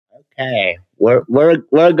Hey, we're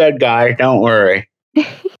good guys. Don't worry.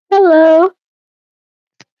 Hello.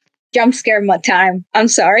 Jump scare time. I'm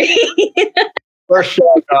sorry. We're so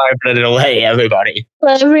sorry for the delay, everybody.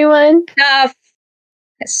 Hello, everyone.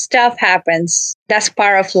 Stuff happens. That's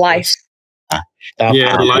part of life.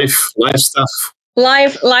 Life stuff.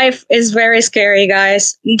 Life is very scary,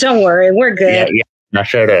 guys. Don't worry, we're good. Yeah,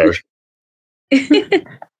 sure it is.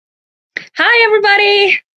 Hi,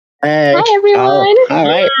 everybody. Hey, Hi, everyone. All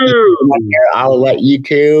right. I'll let you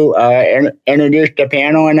two introduce the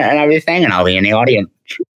panel and everything, and I'll be in the audience.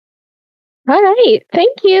 All right.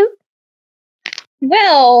 Thank you.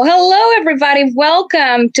 Well, hello, everybody.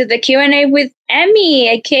 Welcome to the Q&A with Emmy,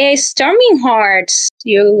 aka StormingHearts.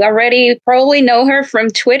 You already probably know her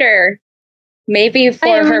from Twitter. Maybe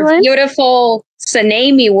for her beautiful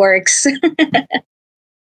Tsunami works.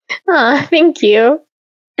 Thank you.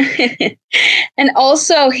 And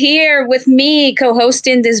also here with me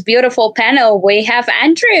co-hosting this beautiful panel, we have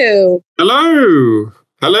Andrew. Hello.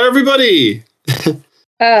 Hello, everybody.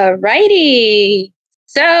 Alrighty.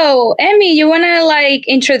 So, Emmy, you want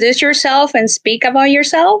to introduce yourself and speak about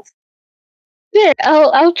yourself? Sure.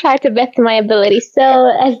 I'll try to best of my ability. So,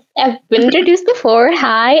 as I've been introduced before,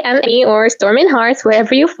 hi, I'm Emmy, or StormingHearts,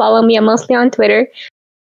 wherever you follow me. I'm mostly on Twitter.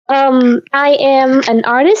 I am an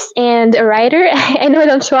artist and a writer. I know I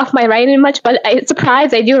don't show off my writing much, but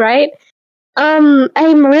surprise, I do write. I'm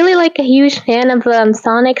really a huge fan of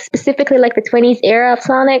Sonic, specifically the 20s era of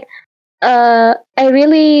Sonic. I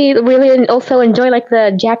really also enjoy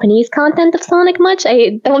the Japanese content of Sonic much.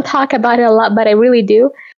 I don't talk about it a lot, but I really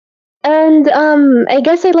do. And I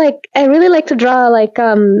guess I really like to draw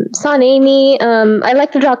Sonami. I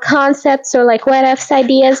like to draw concepts or what ifs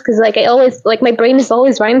ideas because I always my brain is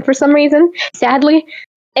always running for some reason, sadly.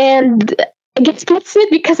 And I guess that's it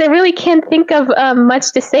because I really can't think of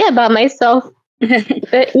much to say about myself.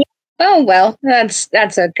 But, yeah. Oh well, that's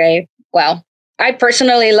okay. Well, I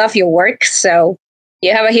personally love your work, so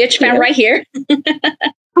you have a huge fan right here.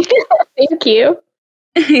 Thank you.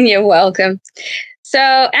 You're welcome. So,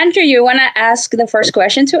 Andrew, you want to ask the first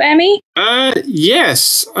question to Emmy?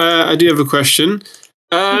 Yes, I do have a question.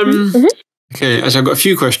 Okay, actually, I've got a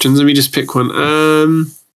few questions. Let me just pick one.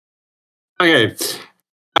 Okay.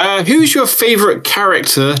 Who's your favorite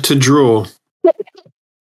character to draw?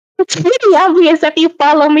 It's pretty obvious if you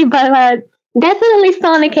follow me, but definitely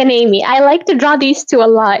Sonic and Amy. I like to draw these two a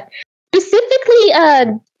lot.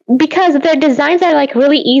 Specifically, because their designs are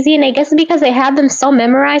really easy, and I guess because I have them so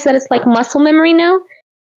memorized that it's muscle memory now.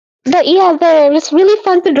 But yeah, they're just really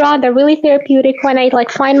fun to draw. They're really therapeutic when I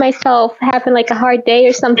find myself having a hard day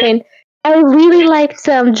or something. I really like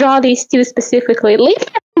to draw these two specifically. Lately,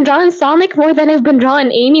 I've been drawing Sonic more than I've been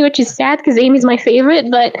drawing Amy, which is sad because Amy's my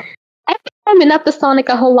favorite. But I've been warming up to Sonic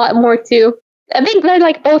a whole lot more too. I think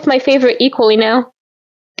they're both my favorite equally now.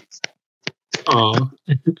 Aww.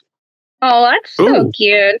 Oh, that's so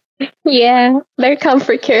cute. Yeah, they're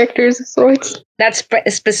comfort characters of sorts. That's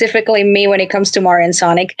specifically me when it comes to Mario and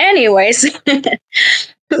Sonic. Anyways,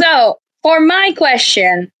 so for my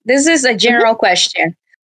question, this is a general question.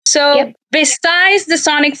 So besides the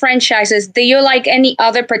Sonic franchises, do you like any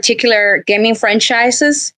other particular gaming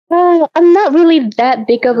franchises? I'm not really that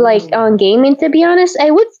big of on gaming, to be honest.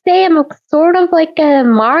 I would say I'm sort of a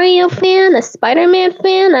Mario fan, a Spider-Man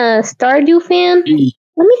fan, a Stardew fan.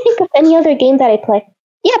 Let me think of any other game that I play.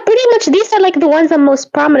 Yeah, pretty much these are the ones I'm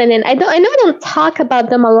most prominent in. I know I don't talk about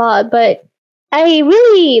them a lot, but I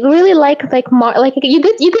really like you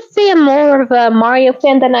could say I'm more of a Mario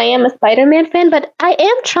fan than I am a Spider-Man fan, but I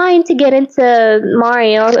am trying to get into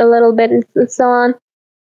Mario a little bit and so on.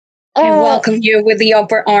 I welcome you with the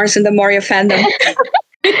upper arms in the Mario fandom.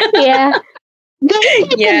 Yeah.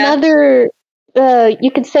 There's another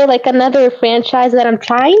you could say another franchise that I'm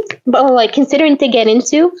trying, but considering to get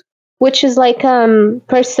into, which is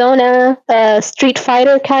Persona, Street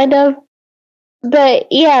Fighter kind of. But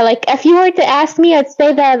yeah, if you were to ask me, I'd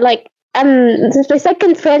say that the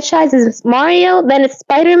second franchise is Mario, then it's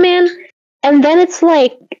Spider-Man, and then it's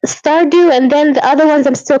Stardew, and then the other ones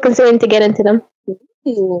I'm still considering to get into them.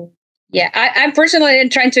 Ooh. Yeah, I'm personally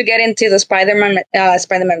trying to get into the Spider-Man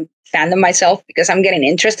fandom myself because I'm getting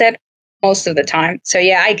interested most of the time. So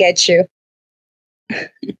yeah, I get you.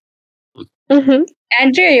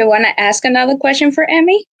 Andrew, you want to ask another question for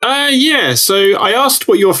Emmy? Yeah. So I asked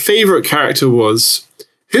what your favorite character was.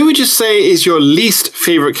 Who would you say is your least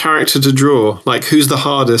favorite character to draw? Who's the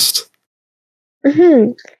hardest?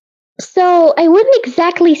 So I wouldn't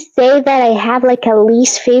exactly say that I have a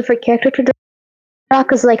least favorite character to draw.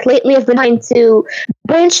 Because lately I've been trying to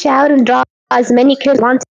branch out and draw as many characters I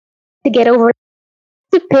want to get over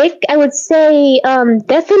to pick, I would say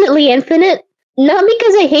definitely Infinite. Not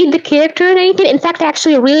because I hate the character or anything. In fact, I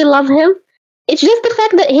actually really love him. It's just the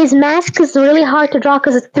fact that his mask is really hard to draw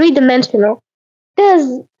because it's 3-dimensional.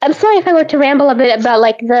 Because I'm sorry if I were to ramble a bit about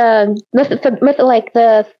like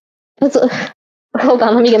hold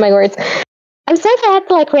on, let me get my words. I'm sorry if I had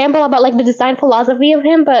to like ramble about like the design philosophy of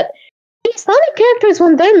him, but Sonic characters,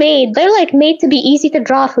 when they're like made to be easy to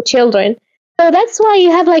draw for children. So that's why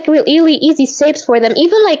you have like really easy shapes for them.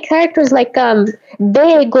 Even like characters like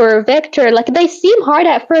Big or Vector, like they seem hard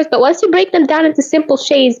at first, but once you break them down into simple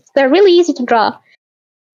shapes, they're really easy to draw.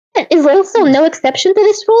 Is also no exception to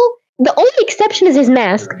this rule. The only exception is his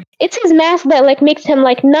mask. It's his mask that like makes him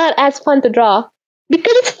like not as fun to draw.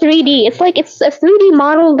 Because it's 3D. It's like it's a 3D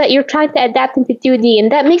model that you're trying to adapt into 2D,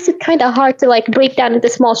 and that makes it kind of hard to like break down into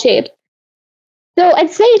small shapes. So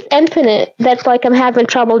I'd say it's Infinite that's like I'm having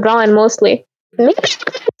trouble drawing mostly. Maybe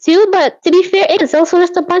too, but to be fair, it's also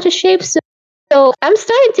just a bunch of shapes. So I'm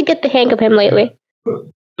starting to get the hang of him lately.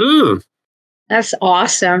 That's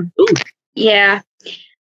awesome. Yeah.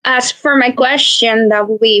 As for my question, that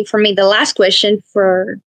will be for me the last question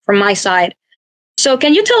from my side. So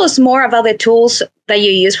can you tell us more about the tools that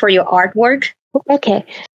you use for your artwork? Okay.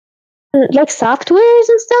 Like softwares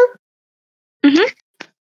and stuff?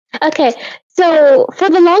 Mm-hmm. Okay. So for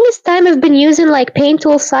the longest time, I've been using like Paint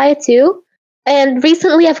Tool Sci 2. And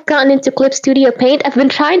recently I've gotten into Clip Studio Paint. I've been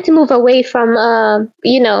trying to move away from,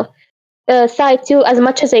 Sci 2 as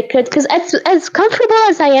much as I could. Because as comfortable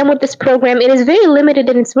as I am with this program, it is very limited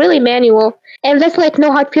and it's really manual. And that's like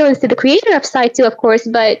no hard feelings to the creator of Sci 2, of course.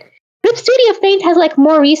 But Clip Studio Paint has like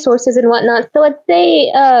more resources and whatnot. So I'd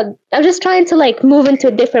say I'm just trying to like move into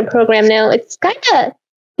a different program now. It's kind of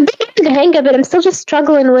getting the hang of it. I'm still just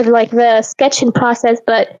struggling with like the sketching process,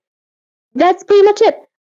 but that's pretty much it.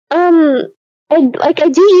 I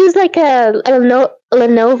do use like a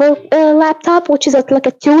Lenovo laptop, which is like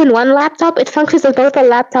a 2-in-1 laptop. It functions as both a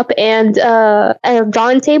laptop and a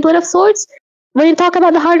drawing tablet of sorts. When you talk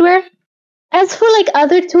about the hardware, as for like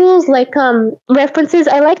other tools like references,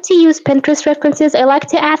 I like to use Pinterest references. I like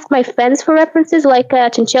to ask my friends for references, like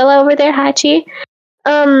Chinchilla over there, Hachi.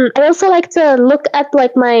 I also like to look at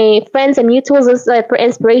like my friends and mutuals as for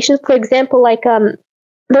inspiration. For example, like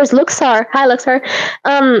there's Luxar. Hi, Luxar.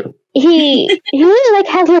 He really like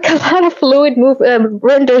has like a lot of fluid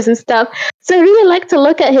renders and stuff. So I really like to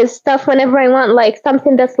look at his stuff whenever I want like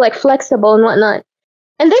something that's like flexible and whatnot.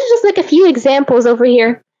 And there's just like a few examples over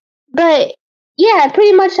here. But yeah,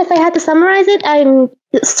 pretty much if I had to summarize it, I'm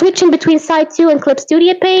switching between Sci 2 and Clip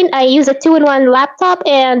Studio Paint. I use a 2-in-1 laptop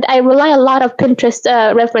and I rely a lot of Pinterest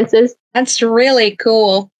references. That's really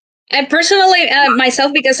cool. And personally,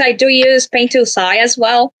 myself, because I do use Paint Tool Sci as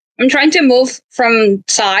well, I'm trying to move from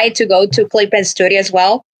Sci to go to Clip and Studio as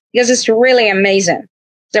well, because it's really amazing.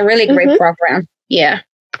 It's a really great program. Yeah.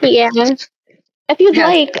 Yeah. If you'd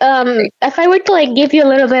like, if I were to like give you a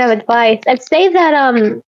little bit of advice, I'd say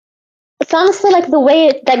that it's honestly like the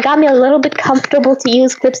way that got me a little bit comfortable to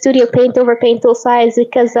use Clip Studio Paint over Paint Tool Sci is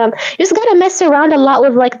because you just gotta mess around a lot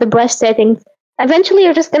with like the brush settings. Eventually,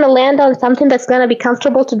 you're just gonna land on something that's gonna be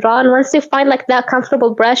comfortable to draw, and once you find like that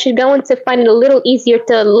comfortable brush, you're going to find it a little easier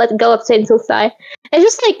to let go of Paint Tool Sci. And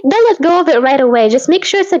just like don't let go of it right away. Just make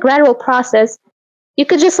sure it's a gradual process. You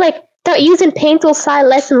could just like start using Paint Tool Sci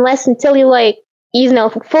less and less until you like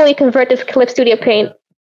fully convert to Clip Studio Paint.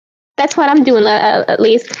 That's what I'm doing at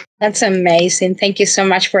least. That's amazing. Thank you so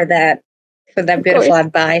much for that beautiful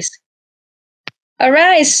advice. All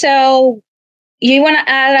right, so you want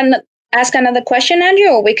to ask another question, Andrew,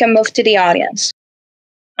 or we can move to the audience?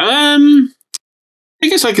 I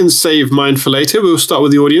guess I can save mine for later. We'll start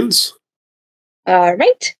with the audience. All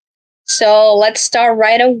right. So let's start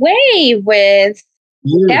right away with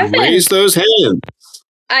Kevin. Raise those hands.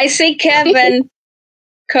 I see Kevin.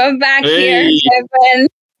 Come back here, Kevin.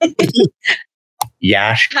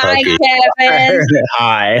 Yash Hi, Cookie. Kevin.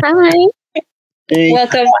 Hi.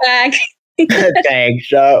 Welcome back. Thanks.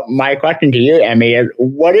 So my question to you, Emmy, is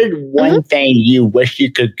what is one thing you wish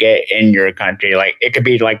you could get in your country? Like it could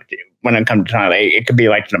be like when it comes to time, it could be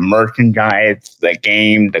like the merchandise, the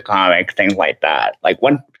game, the comics, things like that. Like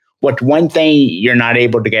what's one thing you're not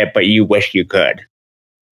able to get but you wish you could?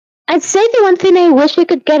 I'd say the one thing I wish we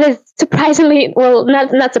could get is surprisingly, well,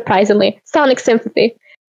 not surprisingly, Sonic Sympathy.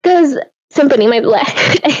 Because Symphony, my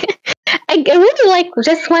I really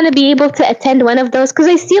just want to be able to attend one of those because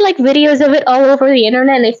I see like videos of it all over the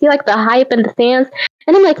internet and I see like the hype and the fans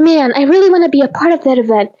and I'm like, man, I really want to be a part of that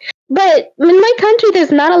event. But in my country,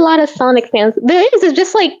 there's not a lot of Sonic fans. There is, it's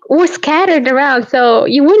just like we're scattered around, so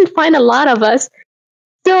you wouldn't find a lot of us.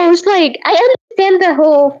 So it's like I understand the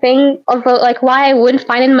whole thing of like why I wouldn't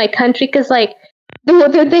find it in my country because like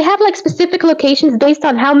they have like specific locations based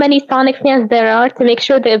on how many Sonic fans there are to make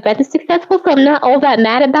sure the event is successful. So I'm not all that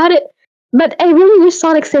mad about it. But I really wish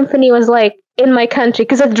Sonic Symphony was like in my country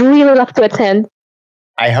because I'd really love to attend.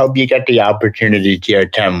 I hope you get the opportunity to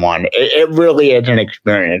attend one. It really is an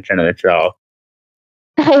experience in itself.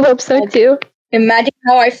 I hope so too. Imagine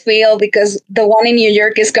how I feel because the one in New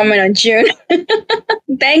York is coming on June.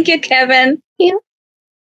 Thank you, Kevin. Yeah.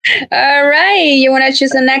 All right. You want to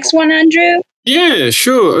choose the next one, Andrew? Yeah,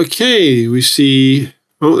 sure. Okay, we see.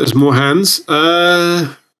 Oh, there's more hands.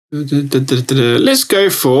 Let's go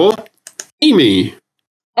for Amy.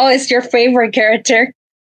 Oh, it's your favorite character.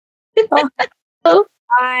 Oh,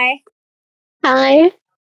 Hi. hi.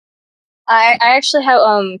 I actually have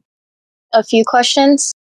a few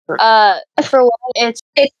questions. For one,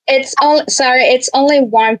 It's only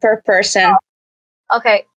one per person.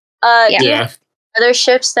 okay. Yeah. Do you have other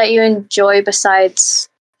ships that you enjoy besides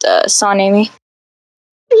Son Amy?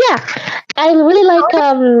 Yeah, I really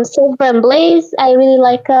like Silver and Blaze. I really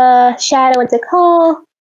like Shadow and Tikal.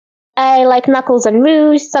 I like Knuckles and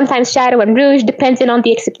Rouge. Sometimes Shadow and Rouge, depending on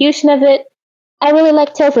the execution of it. I really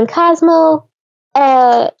like Tails and Cosmo.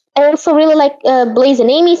 I also really like Blaze and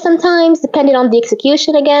Amy sometimes, depending on the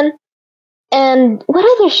execution again. And what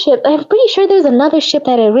other ship? I'm pretty sure there's another ship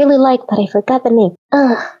that I really like, but I forgot the name.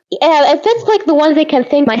 Yeah, that's like the ones I can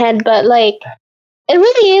think in my head, but like, it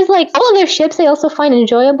really is like all other ships I also find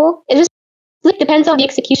enjoyable. It just like, depends on the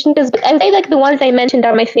execution, because I say like the ones I mentioned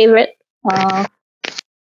are my favorite.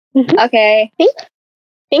 Okay.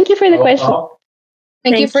 Thank you for the question.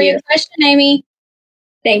 Thank you for your question, Amy.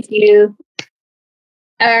 Thank you.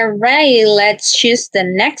 All right, let's choose the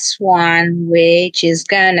next one, which is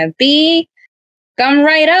gonna be Come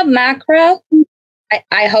Right Up, Macro.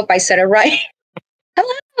 I hope I said it right.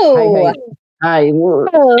 Hello. Hi.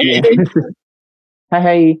 Hello. Yeah.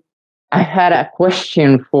 Hi. I had a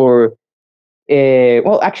question for,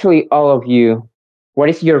 well, actually, all of you. What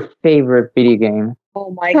is your favorite video game?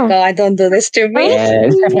 Oh my God, don't do this to me.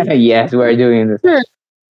 Yes, yes, we're doing this.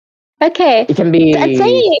 Okay. It can be. I'd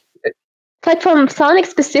say like from Sonic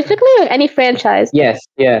specifically or any franchise? Yes,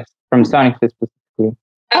 from Sonic specifically.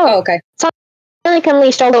 Oh, okay. Sonic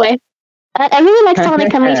Unleashed all the way. I really like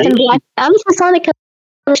Sonic Unleashed and Black. I'm for Sonic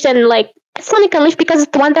Unleashed and like Sonic Unleashed because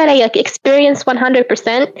it's the one that I like experienced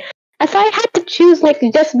 100%. If I had to choose like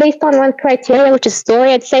just based on one criteria, which is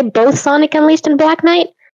story, I'd say both Sonic Unleashed and Black Knight.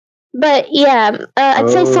 But yeah, I'd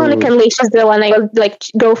say Sonic Unleashed is the one I would like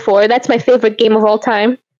go for. That's my favorite game of all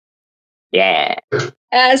time. Yeah.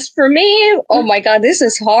 As for me, oh my God, this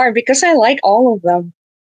is hard because I like all of them.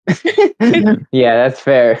 Yeah, that's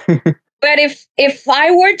fair. But if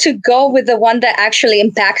I were to go with the one that actually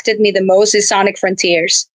impacted me the most is Sonic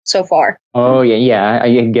Frontiers so far. Oh yeah,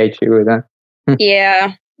 I get you with that.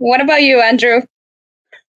 Yeah. What about you, Andrew?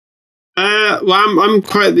 Well, I'm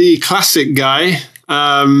quite the classic guy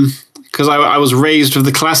because I was raised with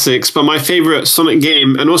the classics. But my favorite Sonic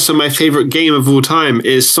game and also my favorite game of all time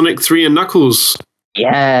is Sonic 3 and Knuckles.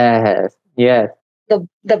 Yes.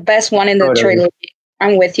 The best one in the trilogy.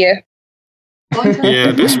 I'm with you.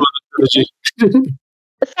 Yeah, best one in the trilogy.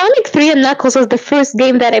 Sonic 3 and Knuckles was the first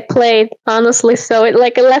game that I played, honestly, so it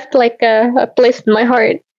left like a place in my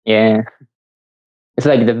heart. Yeah. It's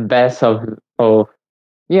like the best of almost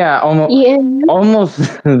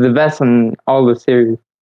the best on all the series.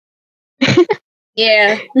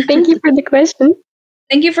 Yeah. Thank you for the question.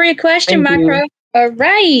 Thank you for your question, Thank Macro. you. All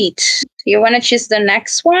right. You want to choose the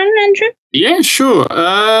next one, Andrew? Yeah, sure.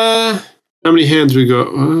 How many hands we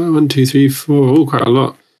got? 1, 2, 3, 4. Oh, quite a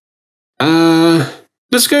lot.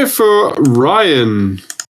 Let's go for Ryan.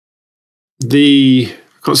 I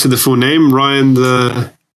can't see the full name. Ryan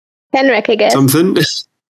the Henrik, I guess. something.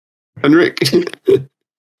 Henrik.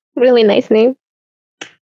 Really nice name.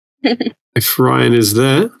 If Ryan is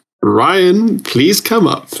there, Ryan, please come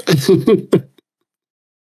up.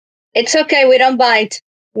 It's okay. We don't bite.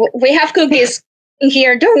 We have cookies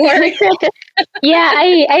here. Don't worry. Yeah,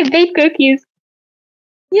 I bake cookies.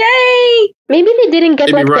 Yay! Maybe they didn't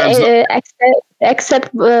get Maybe like Ryan's the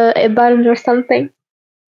accept buttons or something.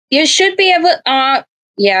 You should be able.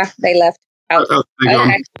 Yeah, they left. Out.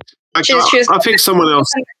 Okay. Choose. I'll pick someone else.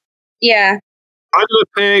 Yeah. I'm going to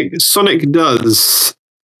pick Sonic Does.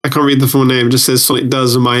 I can't read the full name. It just says Sonic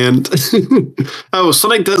Does on my end. Oh,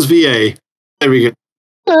 Sonic Does VA. There we go.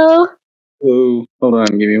 Hello. Oh, hold on.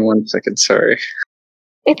 Give me 1 second. Sorry.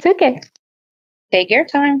 It's okay. Take your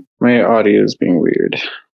time. My audio is being weird.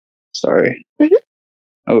 Sorry. Mhm.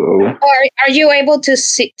 Oh. Are you able to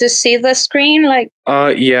see the screen? Like.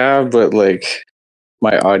 Yeah, but like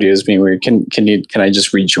My audio is being weird. Can I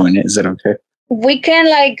just rejoin it? Is that okay? We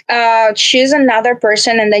can choose another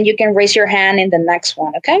person and then you can raise your hand in the next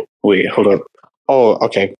one, okay? Wait, hold up. Oh,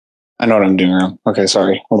 okay. I know what I'm doing wrong. Okay,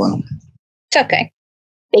 sorry. Hold on. It's okay.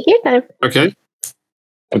 Take your time. Okay.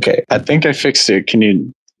 Okay, I think I fixed it. Can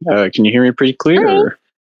you hear me pretty clear? Or?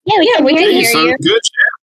 Yeah, we can can hear hear you. Sound good.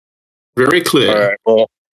 Yeah. Very clear. All right. Well,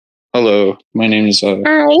 hello. My name is. Hi.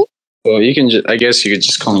 Well, you can. I guess you could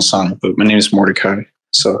just call me Sonic, but my name is Mordecai.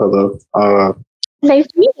 So hello. Nice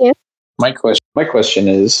to meet you. My question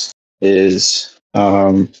is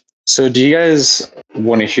so do you guys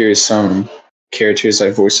want to hear some characters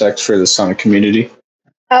I voice act for the Sonic community?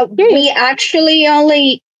 We actually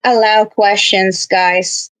only allow questions,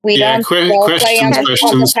 guys. We don't role play on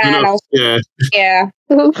the panels. Yeah.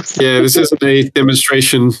 Oops. Yeah, this isn't a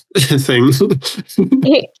demonstration thing.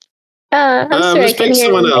 I'm sorry, Let's pick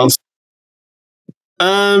someone else.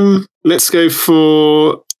 Let's go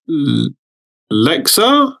for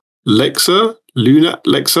Lexa. Lexa.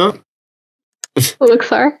 Luxar.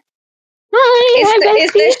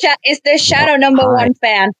 Hi, Is the Shadow number Hi. 1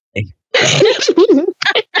 fan?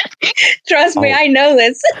 Trust me, I know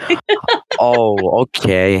this. Oh,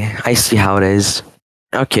 okay. I see how it is.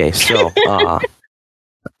 Okay, so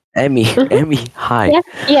Emmy, hi.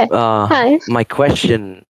 Yeah. Hi. My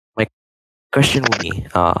question would be,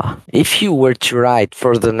 if you were to write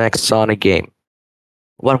for the next Sonic game,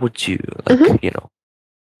 what would you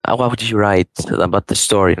what would you write about the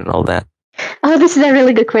story and all that? Oh, this is a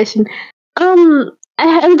really good question.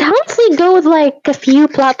 I would honestly go with a few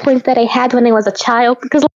plot points that I had when I was a child,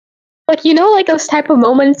 because those type of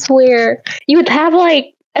moments where you would have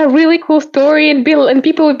a really cool story and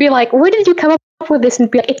people would be like, where did you come up with this? And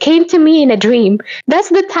be like, it came to me in a dream. That's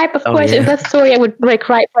the type of question, that story I would write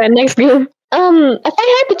for the next game. If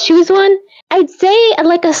I had to choose one, I'd say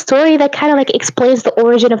a story that kind of explains the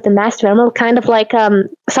origin of the Master Emerald, kind of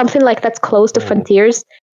something that's close to Frontiers.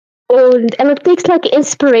 And it takes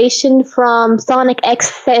inspiration from Sonic X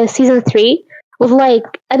Season 3 with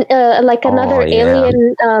another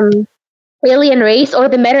alien race, or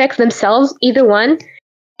the Meta-X themselves, either one.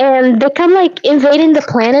 And they come invading the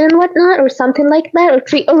planet and whatnot, or something like that, or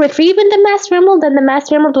retrieving the Master Emerald, then the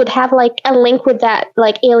Master Emerald would have a link with that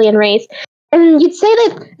alien race. And you'd say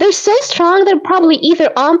that they're so strong they're probably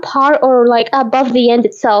either on par or above the end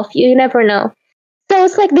itself. You never know. So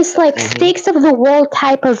it's this stakes of the world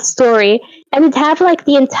type of story, and it'd have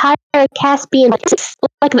the entire cast being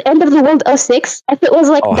the end of the world 06 if it was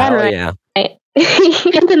done right. Yeah.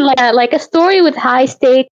 Something like a story with high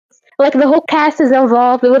stakes. The whole cast is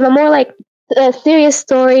involved with a more serious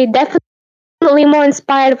story. Definitely more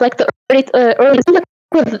inspired of the early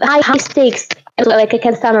with high stakes. I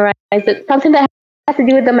can summarize it. Something that has to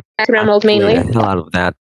do with the Master Emerald mainly. A lot of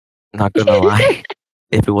that. Not gonna lie.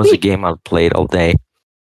 If it was a game, I'd play it all day.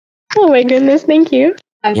 Oh my goodness, thank you.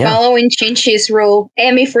 I'm following Chinchi's rule.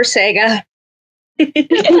 Emmy for Sega.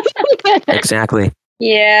 Exactly.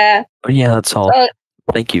 Yeah. But yeah, that's all.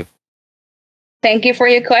 Thank you. Thank you for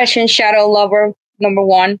your question, Shadow Lover number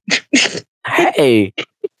 1. Hey.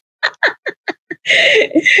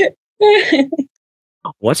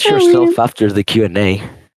 What's yourself after the Q&A?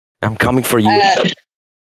 I'm coming for you.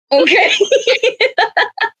 Okay.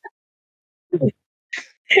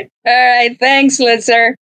 All right, thanks,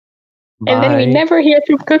 Litzer. And then we never hear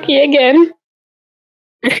from Cookie again.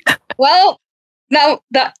 Well, no,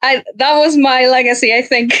 that was my legacy, I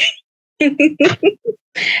think.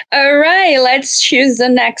 All right, let's choose the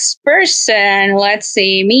next person. Let's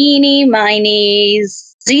see. Meanie, Miney,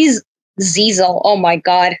 Ziesel. Oh my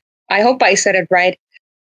God. I hope I said it right.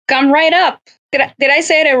 Come right up. Did I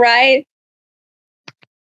say it right?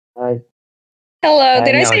 Hello,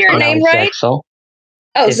 did I say your name right? Zexel.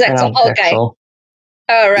 Oh, Zexel. Okay. Zexel.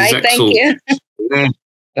 All right, Zexel. thank you.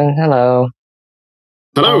 Hello.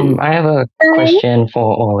 Hello. I have a question for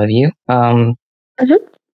all of you.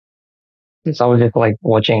 Since I was just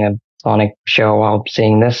watching a Sonic show while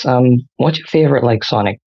seeing this, what's your favorite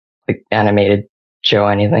Sonic animated show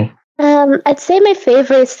or anything? I'd say my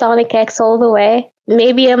favorite is Sonic X all the way.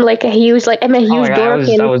 Maybe I'm a huge dork.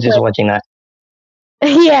 I was just watching that.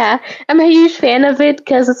 Yeah, I'm a huge fan of it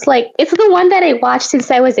because it's the one that I watched since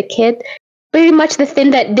I was a kid. Pretty much the thing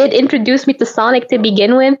that did introduce me to Sonic to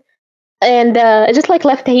begin with, and it just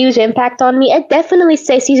left a huge impact on me. I'd definitely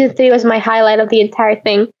say season 3 was my highlight of the entire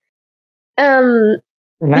thing.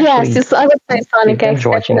 Yes, I would say Sonic X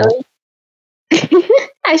definitely.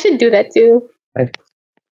 I should do that too.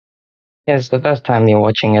 It's the first time you're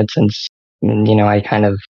watching it since I kind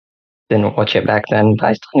of didn't watch it back then, but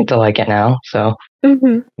I still need to like it now. So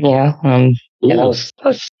yeah, Yeah,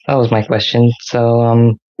 that was my question.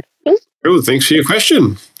 So, Oh, thanks for your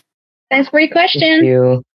question. Thanks for your thank question.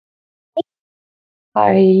 you.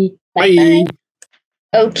 Bye. Bye.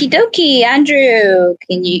 Okie dokie, Andrew.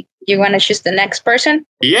 Can you want to choose the next person?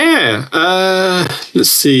 Yeah. Let's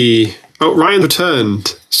see. Oh, Ryan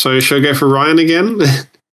returned. So shall I go for Ryan again?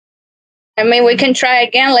 I mean, we can try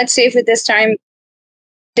again. Let's see if this time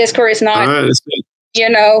Discord is All not, right. Let's see.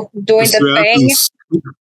 doing Let's see the what thing. happens.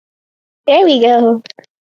 There we go.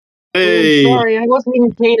 Hey. Sorry, I wasn't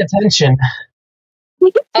even paying attention.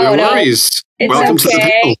 Oh, no no. worries. It's Welcome to the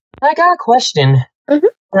okay. panel. I got a question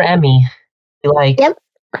for Emmy. Like, Yep.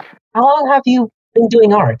 how long have you been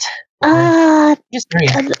doing art? Just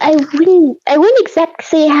curious. I wouldn't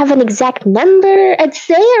exactly have an exact number. I'd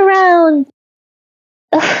say around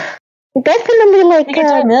definitely like Take your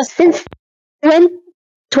time, miss. since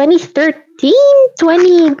 2013,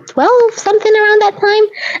 2012, something around that time.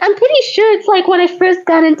 I'm pretty sure it's like when I first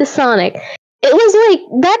got into Sonic. It was like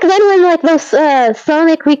back then when like those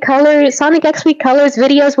Sonic X Recolors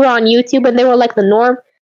videos were on YouTube and they were like the norm.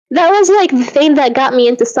 That was like the thing that got me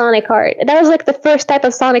into Sonic art. That was like the first type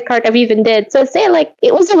of Sonic art I've even did. So I'd say like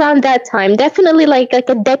it was around that time, definitely like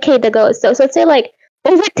a decade ago. So I'd say like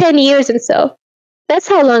over 10 years and so. That's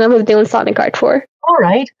how long I've been doing Sonic art for. All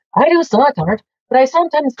right, I do Sonic art, but I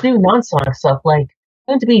sometimes do non-Sonic stuff, like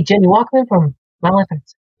going to be Jenny Walkman from My Life as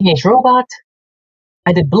a Teenage Robot.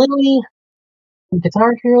 I did Bluey,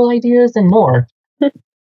 Guitar Hero ideas, and more.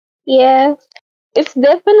 Yeah, it's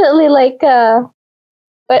definitely like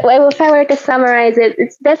but if I were to summarize it,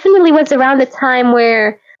 it's definitely was around the time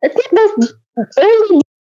where it's like those early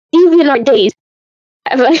DeviantArt days.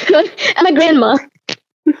 I'm a grandma.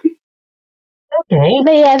 Okay.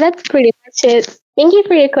 But yeah, that's pretty much it. Thank you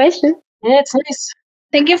for your question. Yeah, it's nice.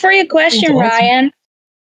 Thank you for your question, Ryan.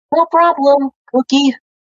 No problem, Cookie.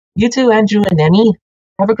 You too, Andrew and Emmy.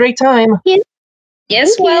 Have a great time.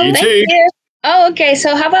 Yes, well, You thank too. you. Oh, okay.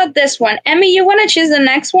 So how about this one? Emmy, you want to choose the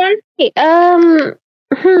next one? Hey, I'd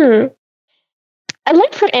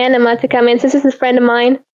like for Anima to come in since this is a friend of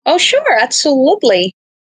mine. Oh, sure. Absolutely.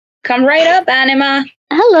 Come right up, Anima.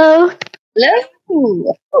 Hello. Hello.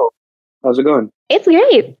 How's it going? It's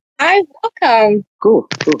great. Hi, welcome. Cool.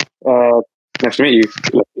 Nice to meet you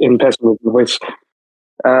in person with the voice.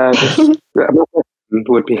 My question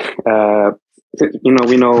would be,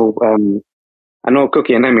 we know, I know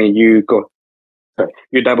Cookie and Emmy, you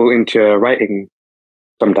dabble into writing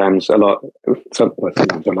sometimes a lot,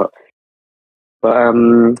 sometimes a lot. But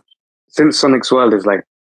since Sonic's World is like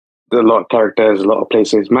a lot of characters, a lot of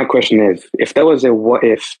places, my question is, if there was a what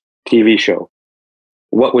if TV show,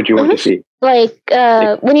 what would you want to see? Like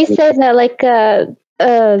when you say that, like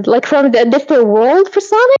from the different world for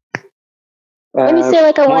Sonic. When you say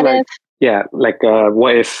like a what if. Yeah, like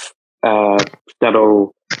what if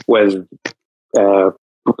Shadow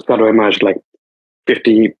emerged like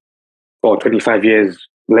 50 or 25 years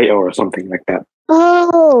later or something like that.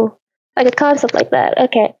 Oh, like a concept like that.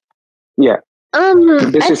 Okay. Yeah.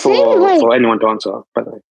 This I'd is say, for anyone to answer, by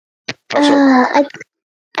the way.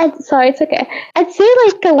 Sorry, it's okay. I'd say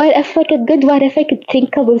like a what if, like a good what if I could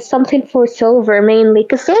think of was something for Silver mainly,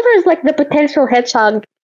 because Silver is like the potential hedgehog.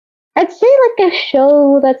 I'd say like a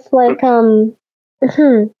show that's like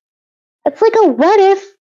it's like a what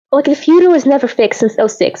if like the future was never fixed since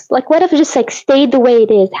 06. Like what if it just like stayed the way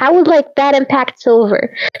it is? How would like that impact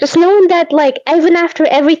Silver? Just knowing that like even after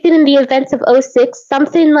everything in the events of 06,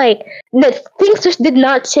 something like that things just did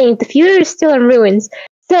not change. The future is still in ruins.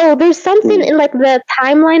 So there's something in like the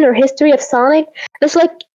timeline or history of Sonic that's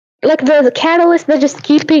like the catalyst that's just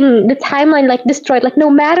keeping the timeline like destroyed. Like no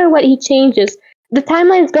matter what he changes, the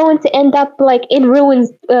timeline is going to end up like in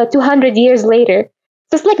ruins 200 years later.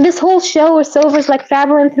 So it's like this whole show where Silver's like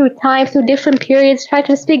traveling through time, through different periods, trying to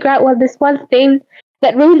just figure out what this one thing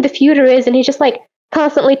that ruined the future is, and he's just like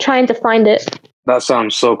constantly trying to find it. That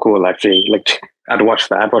sounds so cool, actually. Like I'd watch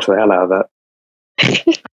that. I'd watch the hell out of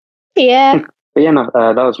that. Yeah. But yeah, no,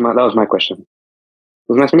 that was my question. It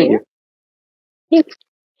was nice to meet you. Yeah.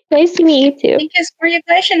 Nice to meet you too. Thank you for your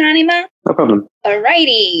question, Anima. No problem.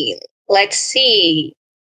 Alrighty. Let's see.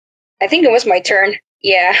 I think it was my turn.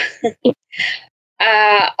 Yeah.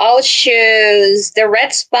 I'll choose the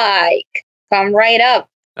Red Spike. Come right up.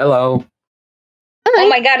 Hello. Oh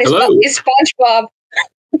my God, it's SpongeBob.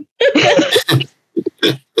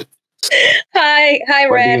 Hi, What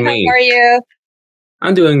do Red. you How mean? are you?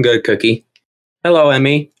 I'm doing good, Cookie. Hello,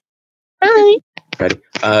 Emmy. Hi. Ready?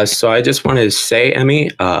 So I just wanted to say, Emmy,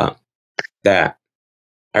 that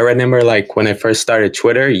I remember like when I first started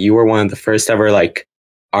Twitter, you were one of the first ever like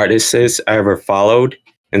artists I ever followed,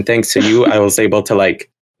 and thanks to you, I was able to like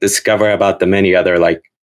discover about the many other like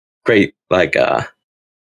great like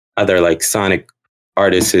other like Sonic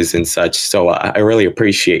artists and such. So I really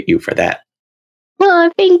appreciate you for that.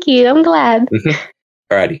 Well, thank you. I'm glad.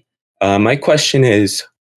 Alrighty. My question is,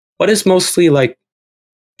 what is mostly like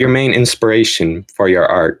your main inspiration for your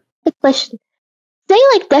art? Good question. Say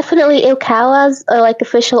like definitely Ilkawa's like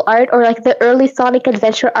official art or like the early Sonic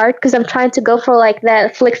Adventure art because I'm trying to go for like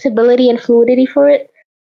that flexibility and fluidity for it.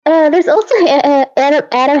 There's also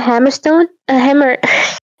Adam Hammerstone, Hammer,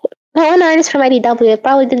 an artist from IDW. I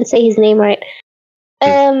probably didn't say his name right.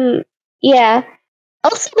 Yeah.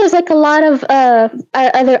 Also, there's like a lot of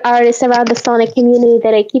other artists around the Sonic community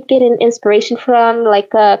that I keep getting inspiration from, like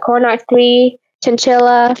Cornart 3,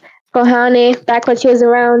 Chinchilla, Kohane, back when she was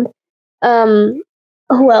around.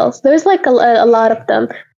 Who else? There's like a lot of them.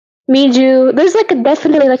 Miju. There's like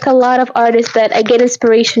definitely like a lot of artists that I get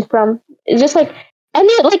inspiration from. It's just like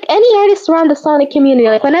any artist around the Sonic community.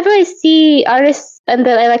 Like whenever I see artists and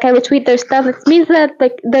then I retweet their stuff, it means that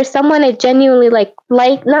like there's someone I genuinely like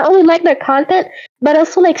not only like their content, but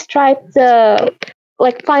also like strive to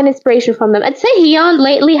like find inspiration from them. I'd say Hyeon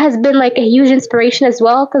lately has been like a huge inspiration as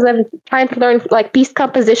well because I'm trying to learn like piece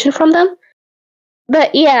composition from them.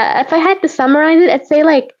 But yeah, if I had to summarize it, I'd say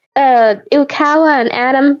like Ilkawa and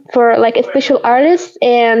Adam for like official artists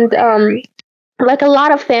and like a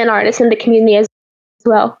lot of fan artists in the community as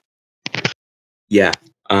well. Yeah.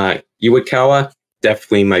 Yuakawa,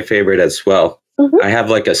 definitely my favorite as well. I have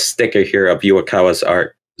like a sticker here of Yuakawa's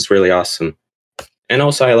art. It's really awesome. And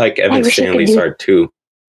also I like Evan Stanley's art too.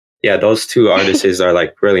 Yeah, those two artists are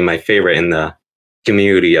like really my favorite in the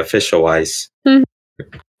community official wise.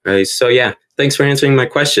 Right, so yeah, thanks for answering my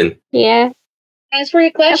question. Yeah. Thanks for your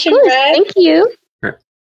question, course, Brad. Thank you. Right.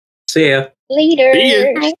 See ya. Later.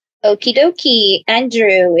 See ya. Okie dokie.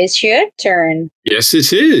 Andrew, it's your turn. Yes,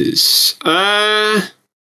 it is. Right,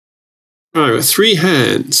 I've got 3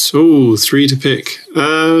 hands. Oh, 3 to pick.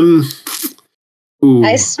 Ooh.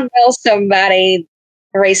 I smell somebody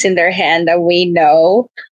raising their hand that we know.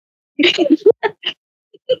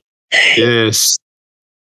 Yes.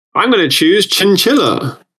 I'm going to choose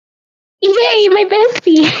Chinchilla. Yay, my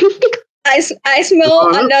bestie. I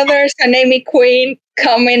smell another Sanemi queen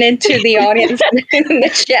coming into the audience in the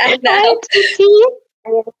chat now.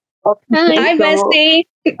 Hi, Bestie.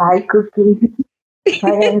 Hi, Cookie.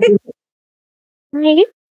 Hi, Andrew. Hi.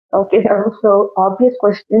 Okay, so obvious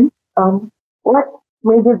question. What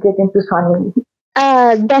made you get into Sonic?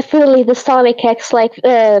 Definitely the Sonic X like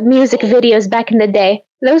music videos back in the day.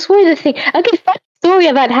 Those were the thing. Okay, fun story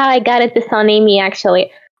about how I got into Sonami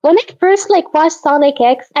actually. When I first like watched Sonic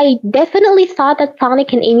X, I definitely thought that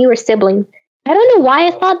Sonic and Amy were siblings. I don't know why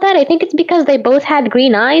I thought that. I think it's because they both had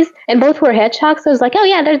green eyes and both were hedgehogs. So I was like, oh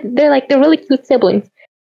yeah, they're really cute siblings.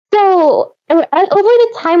 So over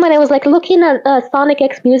the time when I was like looking at Sonic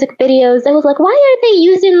X music videos, I was like, why are they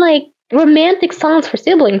using like romantic songs for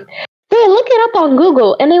siblings? So I looked it up on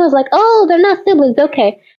Google and it was like, oh, they're not siblings.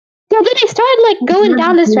 Okay. So then I started like going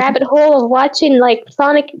down this rabbit hole of watching like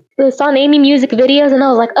Son Amy music videos, and I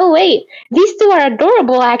was like, oh wait, these two are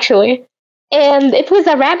adorable actually. And it was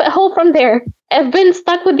a rabbit hole from there. I've been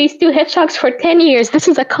stuck with these two hedgehogs for 10 years. This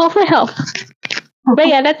is a call for help. But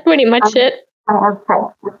yeah, that's pretty much it. I have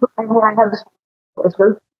as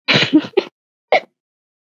well.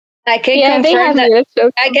 I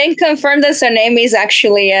can confirm that Sanemi is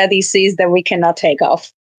actually a disease that we cannot take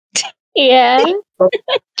off. Yeah.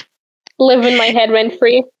 Live in my head rent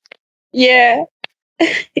free. Yeah.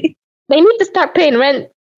 They need to start paying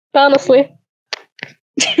rent, honestly.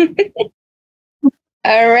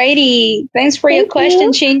 Alrighty. Thanks for your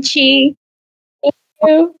question, Chinchi. Thank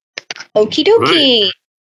you. Okie dokie. Right.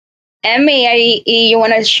 Emmy, you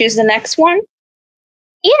want to choose the next one?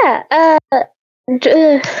 Yeah. Oh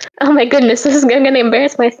my goodness, I'm gonna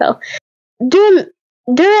embarrass myself. Do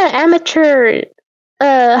an amateur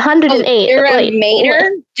 108.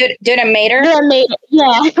 Duramator? Duramator? Duramator,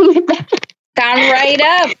 yeah. Come right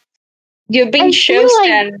up. You've been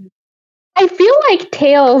chosen. I feel like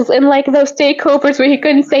Tails in like those takeovers where he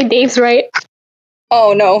couldn't say Dave's right.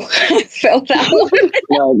 Oh no, I felt that one.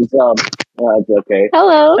 No, it's okay.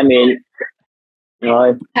 Hello. I mean,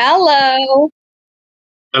 Hello. Hello.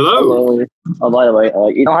 Hello. Oh, by the way,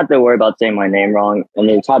 you don't have to worry about saying my name wrong. And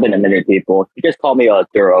there's happened to many people. You just call me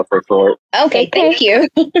Duro for short. Okay, thank you.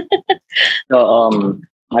 So,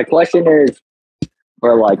 my question is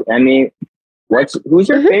for like Emmy. Who's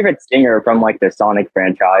your favorite singer from like the Sonic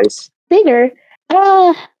franchise? Singer?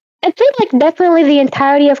 I think like definitely the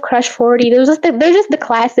entirety of Crush 40. They're just the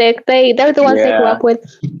classic. They're the ones I grew up with.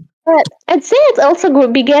 But I'd say it's also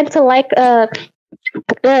began to like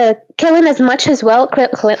Kellen as much as well.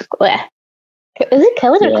 Is it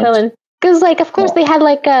Kellen or Kellen? Because like, of course, they had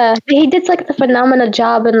like he did like the phenomenal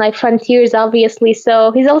job in like Frontiers, obviously.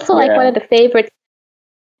 So he's also like one of the favorites.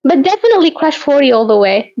 But definitely Crush 40 all the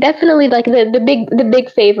way. Definitely like the big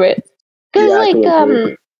favorite. Because like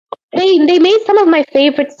they made some of my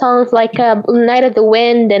favorite songs like Night of the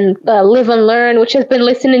Wind and Live and Learn, which I've been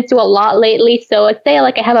listening to a lot lately. So I'd say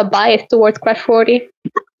like I have a bias towards Crush 40.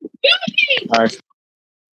 Nice.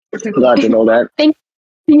 Glad to know that. Thank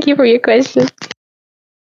you for your question.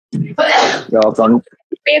 For Welcome.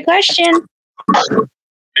 your question.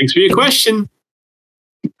 Thanks for your question.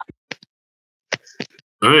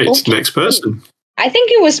 All right, next person. I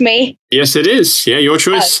think it was me. Yes, it is. Yeah, your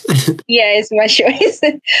choice. Yeah, it's my choice.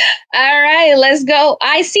 All right, let's go.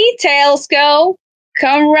 I see Tails go.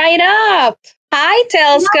 Come right up. Hi,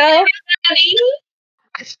 Tails go.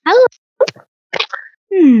 Hello.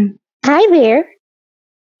 Hi there.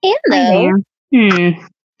 Hello.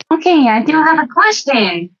 Okay, I do have a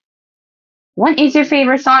question. What is your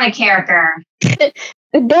favorite Sonic character?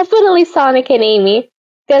 Definitely Sonic and Amy.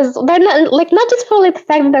 Because they're not just for like the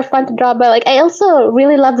fact that they're fun to draw, but like I also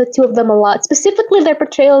really love the two of them a lot. Specifically their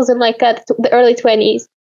portrayals in like the early 20s.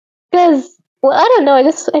 Because, well, I don't know, I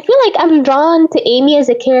feel like I'm drawn to Amy as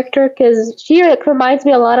a character because she like reminds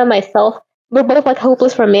me a lot of myself. We're both like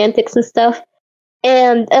hopeless romantics and stuff.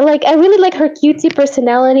 And like I really like her cutesy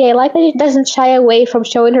personality. I like that she doesn't shy away from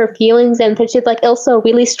showing her feelings and that she's like also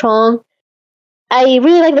really strong. I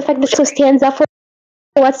really like the fact that she stands up for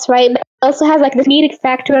what's right, but also has like the comedic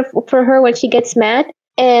factor for her when she gets mad.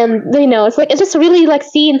 And you know, it's just really like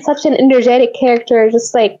seeing such an energetic character.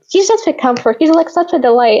 Just like she's just a comfort. She's like such a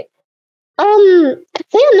delight. I'd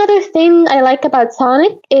say another thing I like about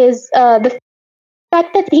Sonic is the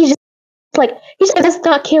fact that he just does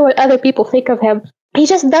not care what other people think of him. He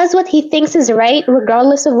just does what he thinks is right,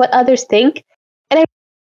 regardless of what others think. And I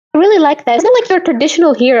really like that. It's not like your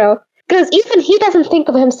traditional hero. Because even he doesn't think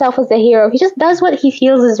of himself as a hero. He just does what he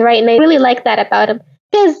feels is right, and I really like that about him.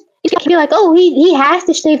 Because you can be like, oh, he has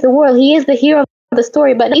to save the world. He is the hero of the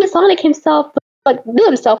story. But even Sonic himself, like, do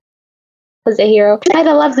himself as a hero. He kind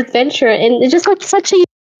of loves adventure, and it's just like such a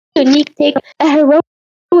unique take, a heroic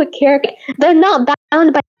character. They're not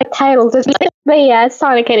bound by titles. But yeah,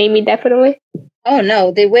 Sonic and Amy, definitely. Oh,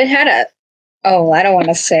 no, they would had a... Oh, I don't want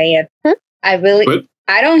to say it. Huh? I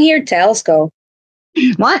don't hear Tails go.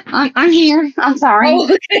 What? I'm here. I'm sorry. Oh,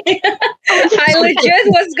 okay. I legit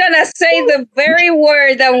was gonna say the very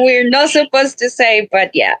word that we're not supposed to say, but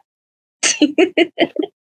yeah.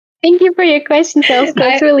 Thank you for your question, Telsko.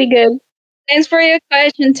 It's really good. Thanks for your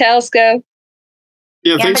question, Telsko.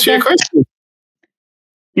 Yeah, thanks for your question.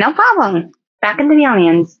 No problem. Back into the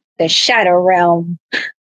audience. The Shadow Realm.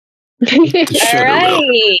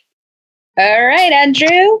 All right,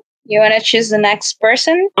 Andrew. You want to choose the next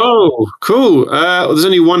person? Oh, cool. There's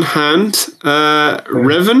only one hand.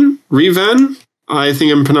 Revan. I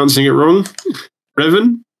think I'm pronouncing it wrong.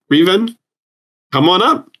 Revan. Come on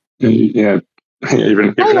up. Yeah,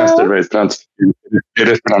 you pronounced it right. It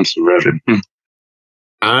is pronounced Revan.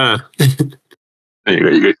 Ah.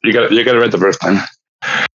 you got it right the first time.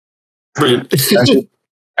 Brilliant.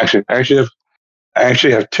 I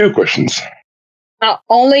actually have two questions.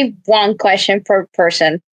 Only one question per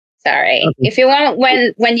person. Sorry. Okay. If you want,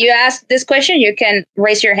 when you ask this question, you can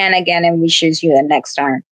raise your hand again, and we choose you the next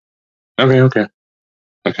turn. Okay.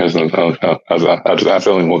 So I'll just ask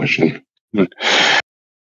only one question.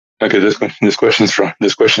 Okay, this question's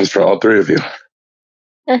for all three of you.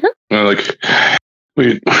 Like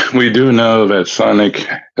we do know that Sonic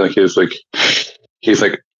he's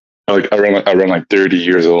around like 30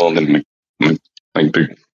 years old, and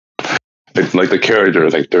like the character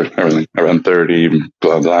is like around 30,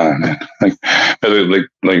 blah blah. Like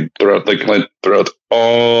throughout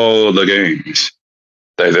all the games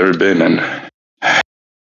that he's ever been in.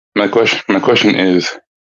 My question is,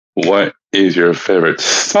 what is your favorite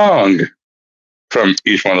song from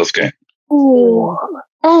each one of those games? Ooh.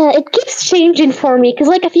 It keeps changing for me, because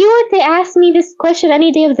like if you were to ask me this question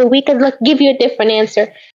any day of the week, I'd like give you a different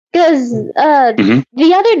answer. Because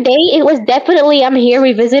the other day it was definitely I'm Here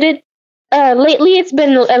Revisited. Lately it's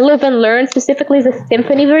been Live and Learn, specifically the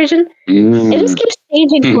symphony version. It just keeps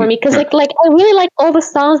changing for me, because like I really like all the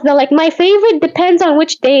songs, but like my favorite depends on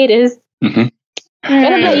which day it is. What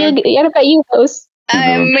about you, host?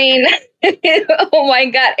 I mean, oh my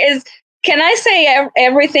god, can I say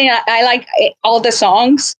everything? I like all the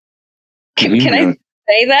songs. Can I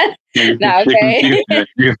say that? No, okay.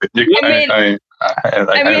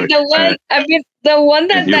 The one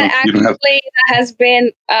that actually has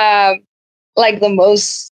been like the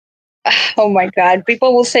most Oh my god,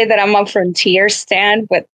 people will say that I'm a Frontier stan,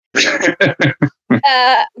 but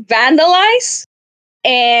Vandalize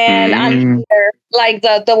and Unfair, like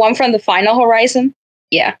the one from the Final Horizon.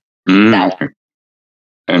 Yeah, that one.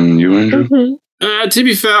 And you, Andrew? To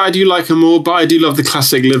be fair, I do like them all, but I do love the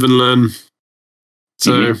classic Live and Learn.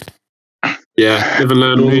 So, yeah, Live and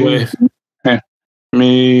Learn all the way.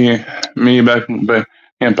 Me, back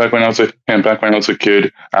when I was a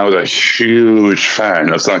kid, I was a huge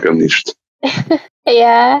fan of Sonic Unleashed.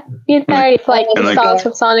 Yeah, the entire the songs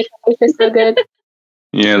from Sonic Unleashed is so good.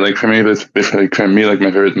 Yeah, like for me, like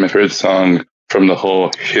my favorite song from the whole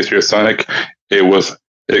history of Sonic,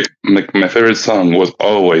 like my favorite song was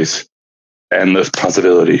always "Endless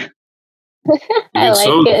Possibility." I like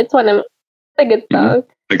it. It's a good song.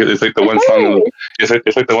 Like it's like the one song. It's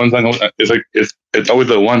the one song. It's always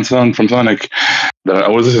the one song from Sonic that I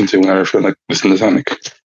always listen to whenever I feel like listening to Sonic.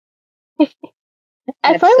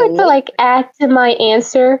 If I were to add to my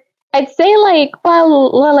answer, I'd say I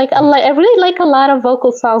really like a lot of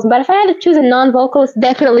vocal songs, but if I had to choose a non-vocal, it's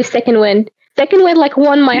definitely Second Wind. Second Wind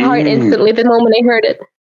won my heart instantly the moment I heard it.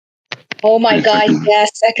 Oh my god,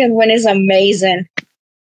 yes, Second Wind is amazing.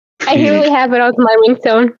 I really have it on my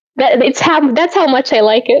ringtone. That's how much I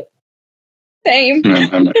like it. Same.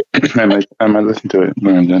 I might listen to it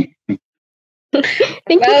when I'm done.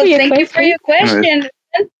 Thank you for your question.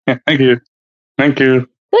 Yeah, thank you.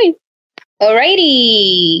 Please.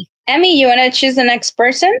 Alrighty. Emmy, you want to choose the next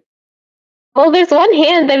person? Well, there's one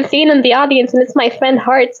hand I'm seeing in the audience, and it's my friend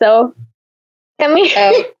Hart, so come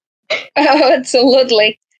here. Oh,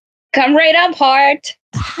 absolutely. Come right up, Hart.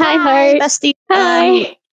 Hi, Hart. Bestie.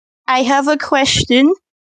 Hi. I have a question.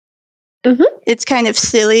 It's kind of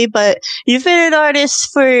silly, but you've been an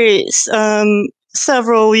artist for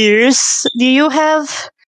several years. Do you have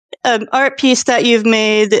an art piece that you've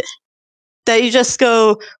made that you just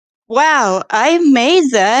go, wow, I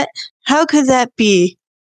made that? How could that be?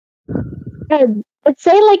 I'd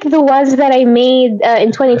say the ones that I made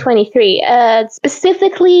in 2023.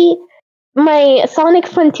 Specifically, my Sonic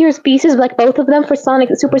Frontiers pieces, both of them for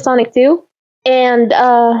Super Sonic 2, and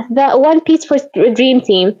that one piece for Dream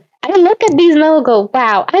Team. I look at these and I'll go,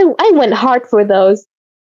 wow, I went hard for those.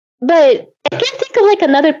 But I can't think of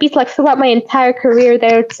another piece throughout my entire career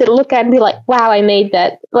there to look at and be like, wow, I made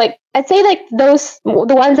that. I'd say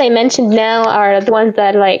the ones I mentioned now are the ones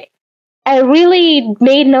that I really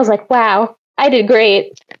made and I was like, wow, I did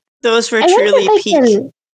great. Those were truly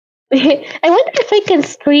peak. I wonder if I can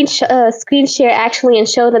screen share actually and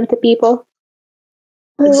show them to people.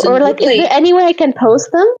 Or is there any way I can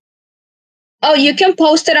post them? Oh, you can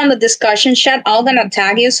post it on the discussion chat. I'm gonna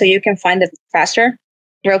tag you so you can find it faster,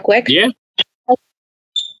 real quick. Yeah.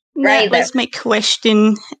 Right. That was my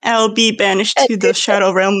question. I'll be banished to the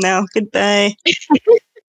Shadow Realm now. Goodbye.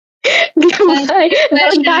 Goodbye.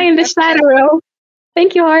 Don't die in the Shadow Realm.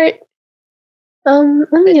 Thank you, Hart.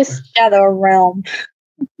 Let me just Shadow Realm.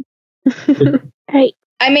 Right.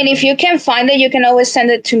 I mean, if you can find it, you can always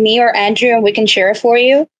send it to me or Andrew, and we can share it for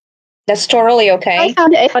you. That's totally okay. I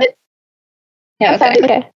found it. Yeah,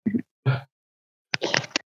 okay. I'm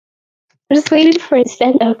just waiting for it to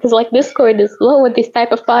send out because Discord is low with these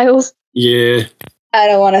type of files. Yeah. I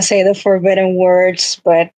don't want to say the forbidden words,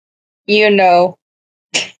 but you know.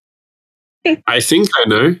 I think I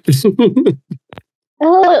know.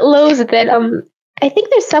 Oh, it loads a bit. I think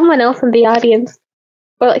there's someone else in the audience.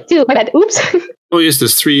 Or two. My bad. Oops. Oh yes,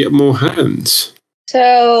 there's 3 more hands.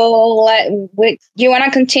 So, you want to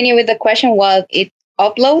continue with the question while it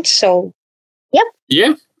uploads? So. Yep.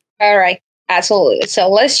 Yeah. All right. Absolutely. So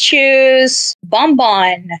let's choose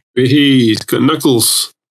Bonbon. He's got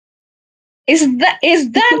Knuckles. Is that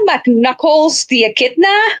McKnuckles the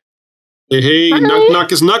Echidna? Hey,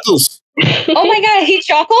 knock is Knuckles. Oh my god, he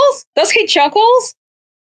chuckles? Does he chuckles?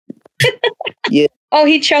 Yeah. Oh,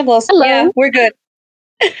 he chuckles. Hello. Yeah, we're good.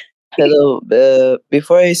 Hello.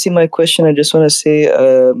 Before I see my question, I just want to say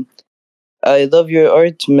I love your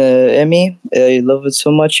art, Emmy. I love it so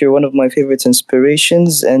much. You're one of my favorite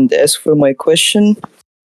inspirations. And as for my question,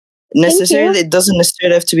 it doesn't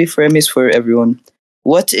necessarily have to be for Emmy, it's for everyone.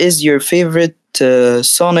 What is your favorite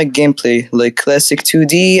Sonic gameplay? Like classic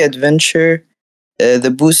 2D, adventure, the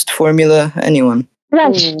boost formula, anyone?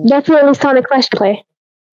 Rush. Definitely Sonic Rush play.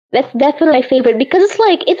 That's definitely my favorite because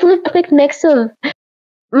it's a perfect mix of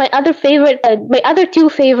my other two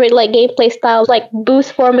favorite gameplay styles,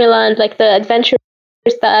 boost formula and the adventure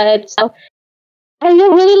style. I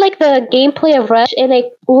really like the gameplay of Rush, and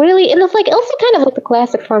it's also kind of like the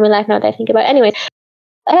classic formula now that I think about it. Anyway,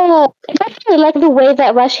 I definitely like the way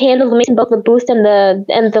that Rush handles both the boost and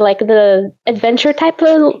the adventure type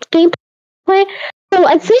of gameplay. So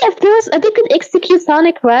I'd say if they could execute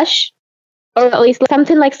Sonic Rush, or at least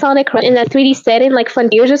something like Sonic Rush in a 3D setting, like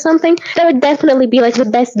Frontiers or something, that would definitely be like the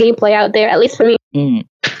best gameplay out there, at least for me.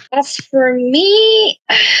 As for me,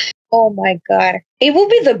 oh my god, it will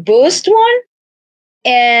be the Boost one,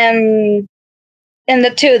 and the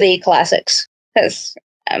 2D classics, because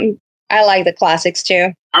I like the classics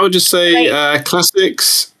too. I would just say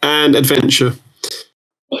classics and adventure.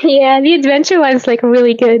 Yeah, the adventure one's like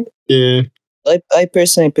really good. Yeah. I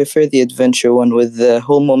personally prefer the adventure one with the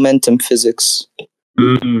whole momentum physics.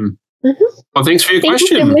 Mm. Well, thanks for your Thank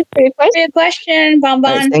question. you so much for your question. Good question, Bon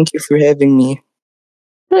Bon. Thank you for having me.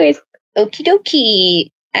 Nice. Okie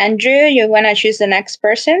dokie. Andrew, you want to choose the next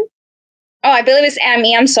person? Oh, I believe it's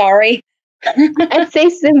Amy. I'm sorry. I'd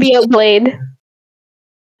say Symbiote Blade.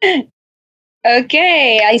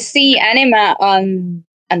 Okay, I see Anima on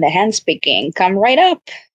the hand speaking. Come right up.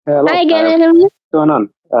 Hello. Hi again, Anima. What's going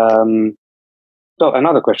on? So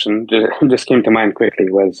another question just came to mind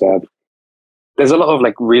quickly was there's a lot of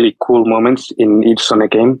like really cool moments in each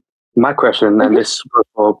Sonic game. My question, and this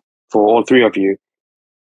goes for all three of you,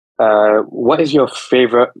 what is your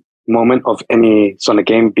favorite moment of any Sonic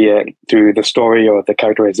game, be it through the story or the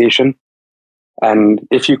characterization? And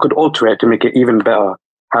if you could alter it to make it even better,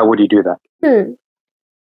 how would you do that?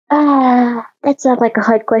 That's like a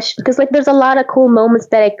hard question because like there's a lot of cool moments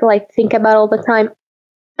that I like think about all the time.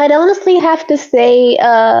 I'd honestly have to say,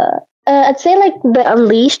 I'd say like the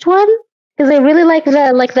Unleashed one because I really like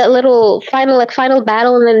that little final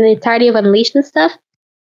battle and then the entirety of Unleashed and stuff.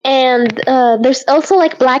 And there's also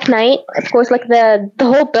like Black Knight, of course, like the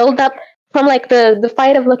whole build up from like the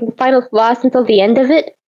fight of like the final boss until the end of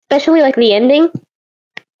it, especially like the ending.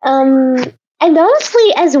 And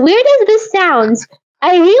honestly, as weird as this sounds,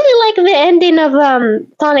 I really like the ending of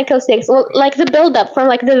Sonic 06. Well, like the build up from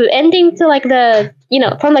like the ending to like the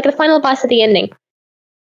from like the final boss to the ending.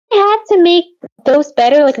 I had to make those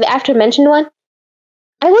better, like the aforementioned one.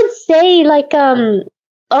 I would say like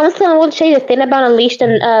honestly, I won't say the thing about Unleashed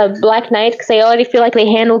and Black Knight because I already feel like they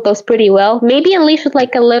handled those pretty well. Maybe Unleashed was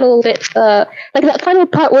like a little bit like that final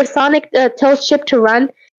part where Sonic tells Chip to run.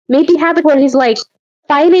 Maybe have it where he's like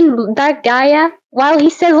fighting Dark Gaia while he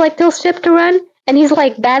says like tells Chip to run. And he's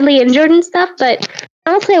like badly injured and stuff, but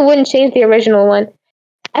honestly, I wouldn't change the original one.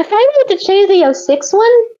 If I were to change the 06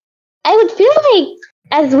 one, I would feel like,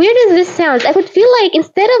 as weird as this sounds, I would feel like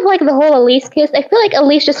instead of like the whole Elise kiss, I feel like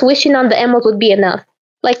Elise just wishing on the emerald would be enough.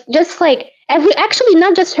 Like just like actually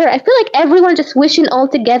not just her. I feel like everyone just wishing all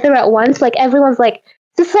together at once. Like everyone's like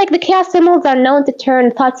just like the Chaos Emeralds are known to turn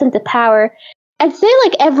thoughts into power. I'd say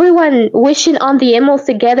like everyone wishing on the emeralds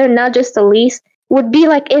together, not just Elise, would be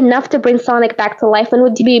like enough to bring Sonic back to life and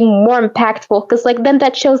would be more impactful because like then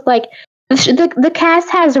that shows like the cast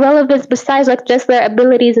has relevance besides like just their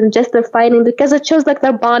abilities and just their fighting because it shows like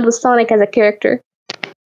their bond with Sonic as a character.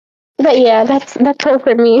 But yeah, that's all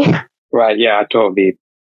for me. Right, yeah, I totally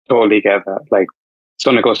get that. Like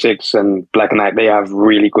Sonic 06 and Black Knight, they have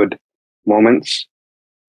really good moments.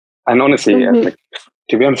 And honestly, like,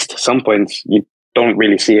 to be honest, at some points you don't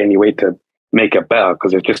really see any way to make it better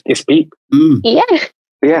because it's peak. Yeah.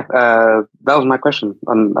 Yeah, that was my question.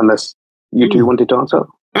 Unless you two wanted to answer.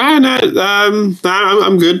 No,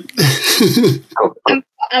 I'm good.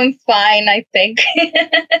 I'm fine, I think.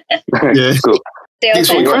 Yeah, cool. Thanks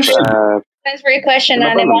for your question. Thanks for your question, no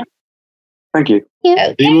Anima. Thank you. Yeah.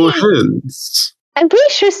 Okay. Any more hands? I'm pretty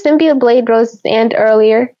sure Symbiote Blade rose his hand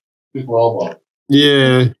earlier. Yeah.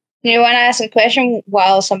 You want to ask a question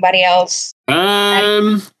while somebody else?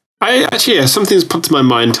 I actually, yeah, something's popped to my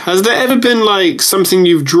mind. Has there ever been like something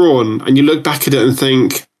you've drawn and you look back at it and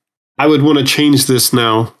think, I would want to change this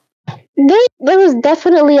now? There was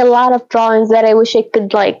definitely a lot of drawings that I wish I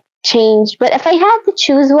could like change, but if I had to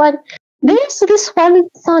choose one, there's this one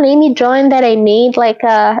Son Amy drawing that I made like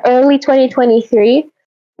early 2023,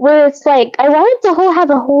 where it's like I wanted to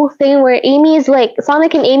have a whole thing where Amy is like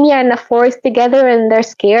Sonic and Amy are in a forest together and they're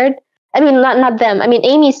scared. I mean, not them. I mean,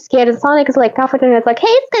 Amy's scared and Sonic is like comforting her. It's like, hey,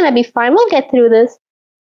 it's gonna be fine. We'll get through this.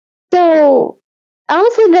 So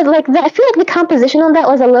honestly, I feel like the composition on that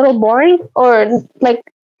was a little boring, or like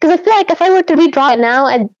because I feel like if I were to redraw it now,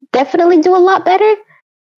 I'd definitely do a lot better.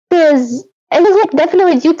 Because it was like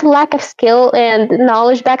definitely due to lack of skill and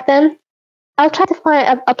knowledge back then. I'll try to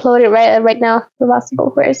upload it right now if possible.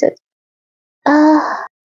 Where is it?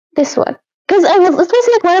 This one. Because it was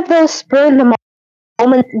like one of those spur in the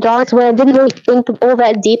moment drawings where I didn't really think all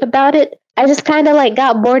that deep about it. I just kind of like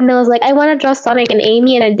got bored and I was like, I want to draw Sonic and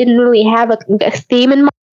Amy, and I didn't really have a theme in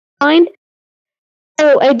mind.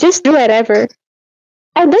 So I just drew whatever.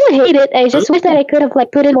 I don't hate it. I just wish that I could have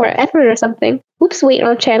like put in more effort or something. Oops, wait,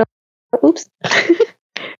 wrong channel. Oops.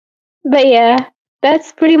 But yeah,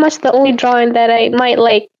 that's pretty much the only drawing that I might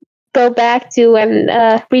like go back to and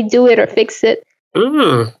redo it or fix it.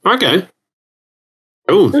 Okay.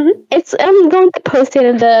 Oh. It's I'm going to post it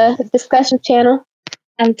in the discussion channel.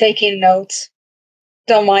 I'm taking notes.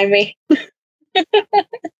 Don't mind me. I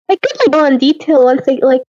could like, go in detail once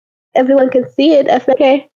like everyone can see it. That's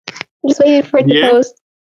okay. I'm just waiting for it to post.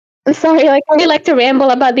 I'm sorry, like I really like to ramble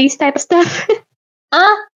about these type of stuff.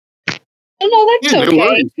 No, that's Yeah, no okay.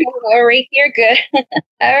 worries. Don't worry. You're good.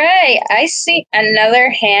 All right. I see another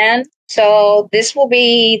hand. So this will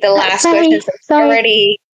be the last question. So it's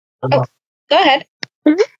already. Oh, go ahead.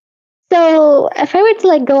 So if I were to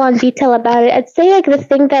like go on detail about it, I'd say like the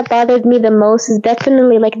thing that bothered me the most is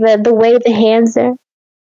definitely like the way the hands are.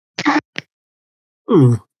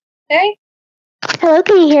 Okay. Hello,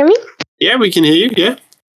 can you hear me? Yeah, we can hear you. Yeah.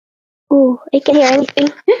 Ooh, I can hear anything.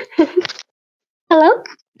 Hello?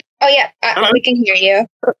 Oh yeah, we can hear you.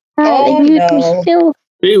 Oh no. Still.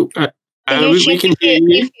 We can hear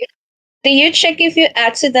you. Do you check if you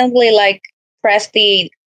accidentally like press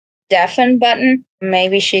the deafen button?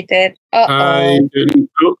 Maybe she did. I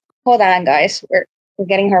didn't. Oh, Hold on, guys. We're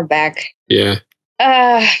getting her back. yeah.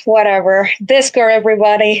 Whatever. Discord,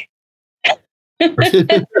 everybody.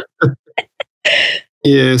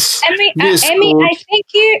 Yes. Emmy, Discord.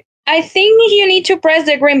 I think you need to press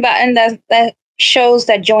the green button that shows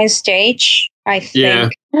that join stage. I think. Yeah.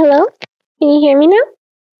 Hello? Can you hear me now?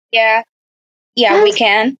 Yeah. Yeah, we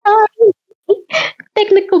can.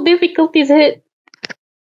 Technical difficulties hit.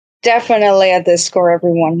 Definitely a Discord,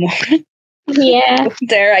 everyone. Yeah.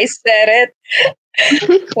 There, I said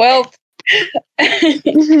it. Well,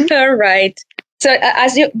 all right. So,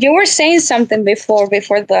 as you were saying something before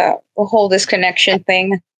the whole disconnection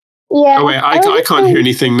thing. Yeah. Oh wait, I can't hear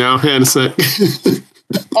anything now. Hang on a sec.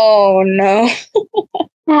 Oh no.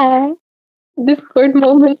 Discord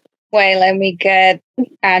moment. Wait, let me get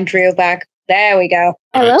Andrew back. There we go.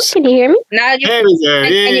 Hello, can you hear me? Now you There we go.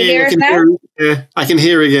 can you hear I us can now? hear. Yeah, I can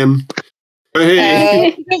hear again. Oh,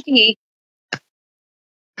 hey.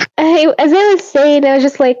 As I was saying, I was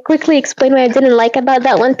just like quickly explain what I didn't like about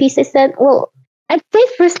that one piece I said. Well, I'd say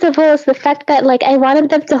first of all is the fact that like I wanted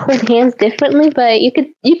them to hold hands differently, but you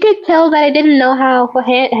could tell that I didn't know how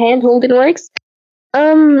hand holding works.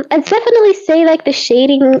 I'd definitely say like the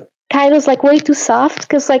shading kind of was like way too soft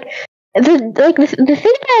because like the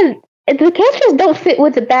thing that the characters don't fit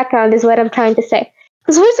with the background is what I'm trying to say.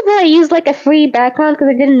 Because first of all, I used like a free background because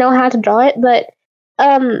I didn't know how to draw it, but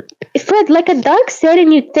for like a dark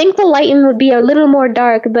setting, you'd think the lighting would be a little more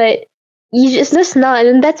dark, but it's just not,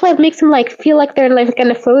 and that's why it makes them like feel like they're like in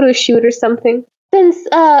a photo shoot or something. Since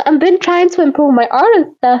I've been trying to improve my art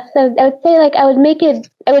and stuff, so I would say like I would make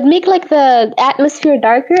like the atmosphere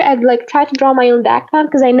darker. I'd like try to draw my own background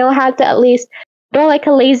because I know how to at least draw like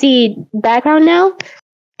a lazy background now,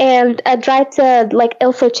 and I tried to like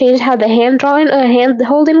also change how the hand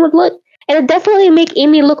holding would look. And it definitely make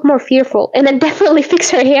Amy look more fearful. And then definitely fix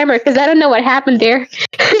her hammer, because I don't know what happened there.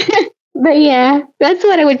 But yeah, that's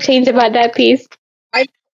what I would change about that piece. I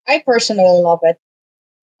personally love it.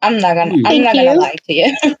 I'm not gonna lie to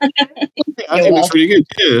you. I think it's pretty good.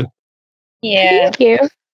 Yeah. Yeah. Thank you.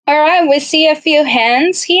 All right, we see a few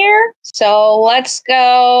hands here. So let's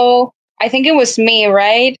go. I think it was me,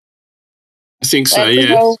 right? I think so.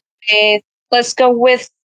 Yeah. Let's go with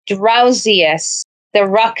Drowsiest, the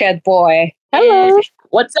Rocket Boy. Hello.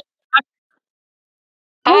 What's up?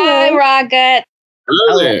 Hi, Rocket.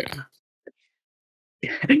 Hello there.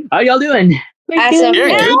 How y'all doing? As of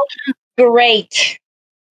now, great.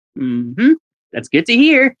 That's good to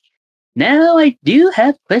hear. Now I do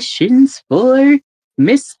have questions for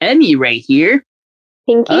Miss Emmy right here.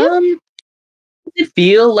 Thank you. Does it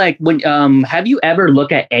feel like when have you ever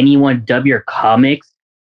looked at anyone dub your comics?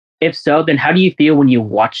 If so, then how do you feel when you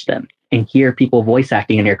watch them and hear people voice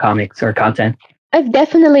acting in your comics or content? I've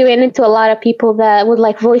definitely ran into a lot of people that would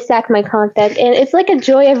like voice act my content, and it's like a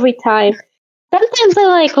joy every time. Sometimes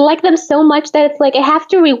I like them so much that it's like I have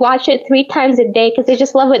to rewatch it 3 times a day because I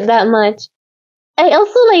just love it that much. I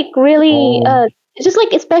also like really just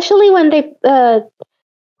like especially when they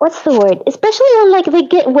what's the word? Especially when like they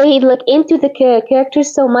get way like into the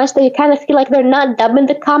characters so much that you kind of feel like they're not dubbing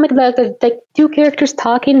the comic, but they're like 2 characters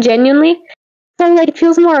talking genuinely. So like it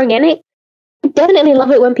feels more organic. I definitely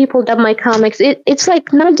love it when people dub my comics. It's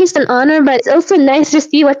like not just an honor, but it's also nice to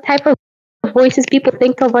see what type of voices people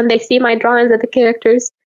think of when they see my drawings of the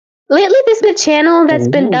characters. Lately, there's been a channel that's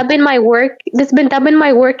been dubbing my work. That's been dubbing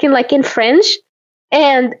my work in French,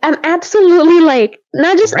 and I'm absolutely like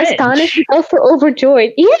not just astonished, but also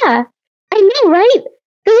overjoyed. Yeah, I know, right?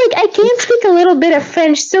 Cause like I can speak a little bit of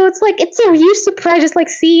French, so it's like it's a huge surprise just like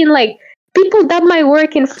seeing like people dub my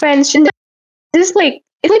work in French and just like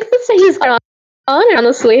it's like that's a huge honor,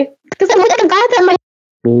 honestly. Because I'm glad that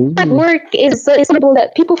my work is so accessible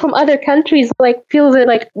that people from other countries like feel that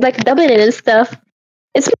like dubbing it and stuff.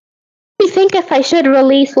 It's me think if I should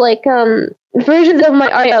release like versions of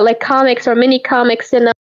my art like comics or mini comics in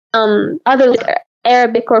other like,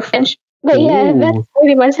 Arabic or French. But yeah, that's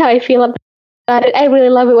pretty much how I feel about it. I really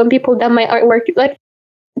love it when people dub my artwork. Like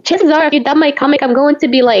chances are, if you dub my comic, I'm going to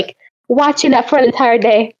be like watching that for an entire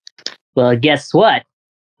day. Well, guess what?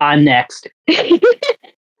 I'm next.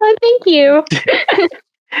 Oh, thank you.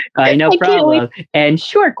 No problem. And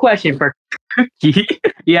short question for Cookie.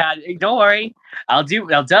 Yeah, don't worry. I'll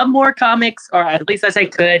dub more comics, or at least as I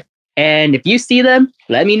could. And if you see them,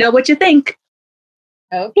 let me know what you think.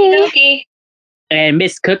 Okay. And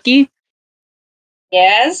Miss Cookie,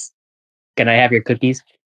 Yes. can I have your cookies?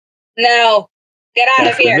 No. Get out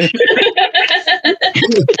of here.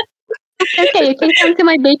 Okay, you can come to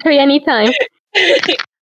my bakery anytime.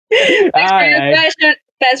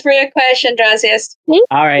 Thanks for your question, Drazius.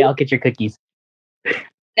 All right, I'll get your cookies.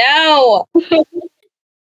 No.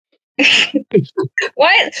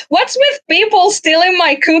 What's with people stealing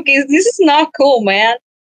my cookies? This is not cool, man.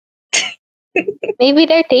 Maybe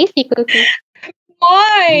they're tasty cookies.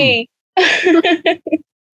 Why?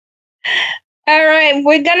 All right,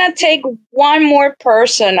 we're gonna take one more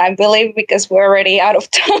person, I believe, because we're already out of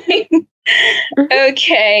time.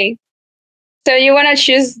 Okay. So you want to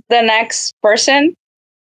choose the next person?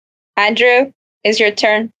 Andrew, it's your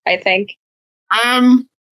turn, I think.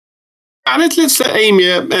 Let's let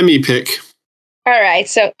Emmy pick. All right.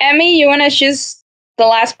 So Emmy, you want to choose the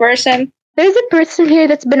last person? There's a person here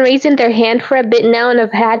that's been raising their hand for a bit now, and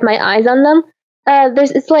I've had my eyes on them.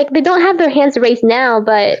 It's like they don't have their hands raised now,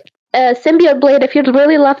 but Symbiote Blade, if you'd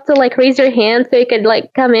really love to like raise your hand so you could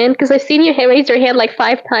like come in, because I've seen you raise your hand like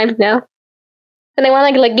 5 times now, and I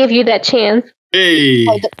want to like give you that chance. Hey.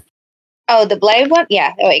 The Blade one?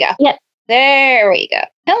 Yeah, there we go. Yeah. There we go.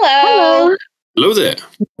 Hello. Hello there.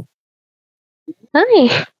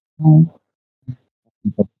 Hi.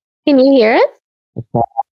 Can you hear us?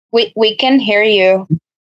 We can hear you.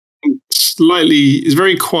 Slightly, it's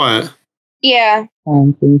very quiet. Yeah.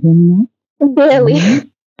 Really?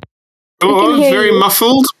 Oh, very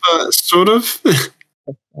muffled, but sort of.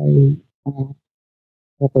 We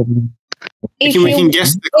can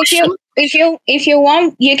guess the question. If you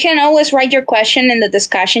want, you can always write your question in the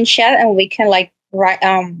discussion chat, and we can like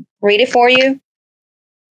read it for you.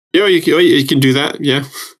 Yeah, you can do that. Yeah.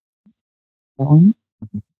 All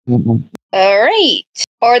right.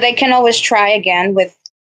 Or they can always try again with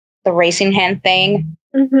the raising hand thing.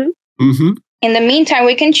 Mm-hmm. In the meantime,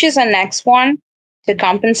 we can choose a next one to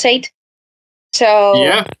compensate. So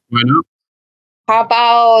yeah, why not? How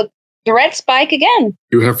about the Red Spike again?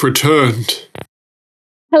 You have returned.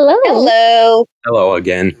 Hello. Hello. Hello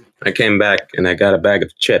again. I came back and I got a bag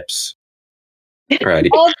of chips. Alrighty.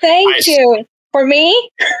 Oh, thank you. For me?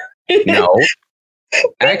 No.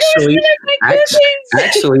 Actually,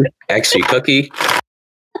 Cookie,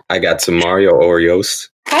 I got some Mario Oreos.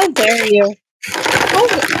 How dare you?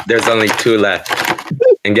 There's only 2 left.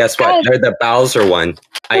 And guess what? They're the Bowser one.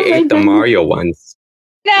 I ate the Mario ones.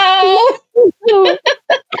 No.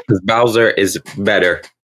 Because Bowser is better.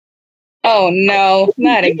 Oh, no.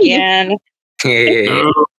 Not again. Right.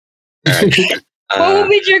 What would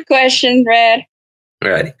be your question, Red?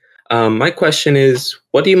 Alrighty. My question is,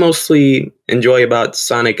 what do you mostly enjoy about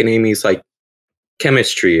Sonic and Amy's like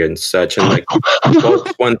chemistry and such, and like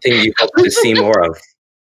what's one thing you hope to see more of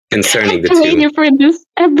concerning the two?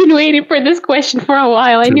 I've been waiting for this question for a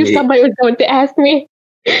while. I knew somebody was going to ask me.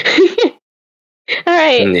 All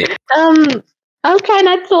right. I'll try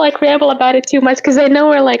not to like ramble about it too much because I know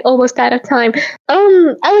we're like almost out of time.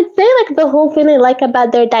 I would say like the whole thing I like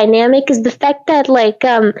about their dynamic is the fact that like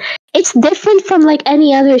it's different from like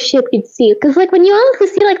any other ship you'd see. Because like when you honestly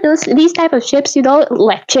see like these type of ships, you don't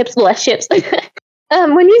like less ships.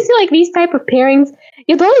 When you see like these type of pairings,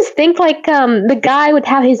 you'd always think like the guy would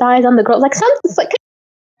have his eyes on the girl, like something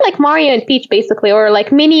like Mario and Peach basically, or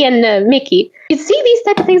like Minnie and Mickey. You'd see these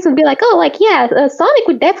type of things and be like, oh, like yeah, Sonic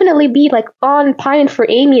would definitely be like on pine for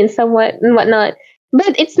Amy and somewhat and whatnot.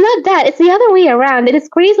 But it's not that; it's the other way around. It is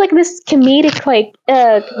creates like this comedic like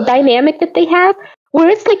dynamic that they have, where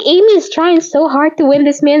it's like Amy is trying so hard to win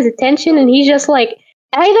this man's attention, and he's just like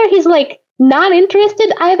either he's like not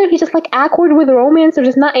interested, either he's just like awkward with romance, or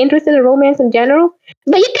just not interested in romance in general.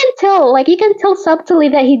 But you can tell subtly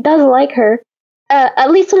that he does like her.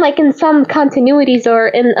 At least in some continuities or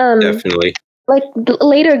in Definitely. like the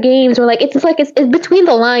later games, or like it's between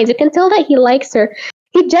the lines. You can tell that he likes her.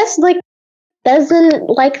 He just like doesn't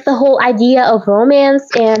like the whole idea of romance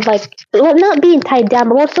and like not being tied down,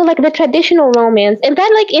 but also like the traditional romance, and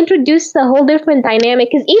that like introduced a whole different dynamic.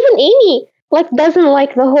 Because even Amy like doesn't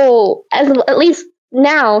like the whole, at least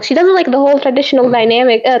now she doesn't like the whole traditional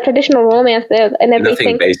dynamic, traditional romance and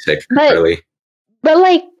everything. Nothing basic, but, really. But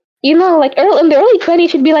like, you know, like in the early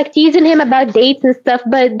 20s, she'd be like teasing him about dates and stuff.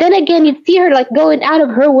 But then again, you'd see her like going out of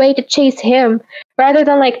her way to chase him rather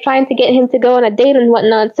than like trying to get him to go on a date and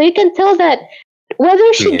whatnot. So you can tell that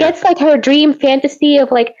whether she gets like her dream fantasy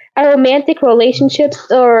of like a romantic relationship,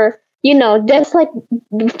 or, you know, just like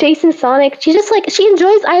chasing Sonic, she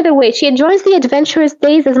enjoys either way. She enjoys the adventurous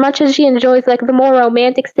days as much as she enjoys like the more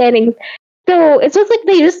romantic settings. So it's just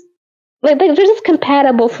like they're just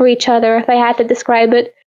compatible for each other, if I had to describe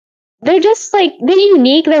it. They're just like, they're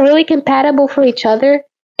unique, they're really compatible for each other.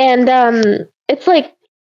 And it's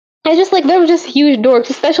just like they're just huge dorks,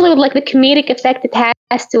 especially with like the comedic effect it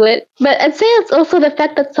has to it. But I'd say it's also the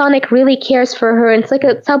fact that Sonic really cares for her, and it's like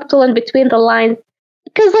a subtle in between the lines.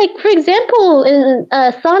 Because, like, for example, in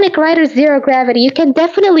Sonic Riders Zero Gravity, you can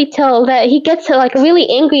definitely tell that he gets like really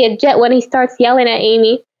angry at Jet when he starts yelling at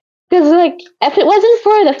Amy. Because, like, if it wasn't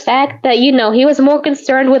for the fact that, you know, he was more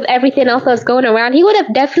concerned with everything else that was going around, he would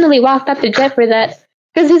have definitely walked up to Jet for that.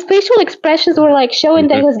 Because his facial expressions were, like, showing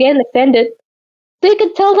that he was getting offended. So you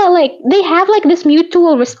could tell that, like, they have, like, this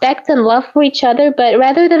mutual respect and love for each other, but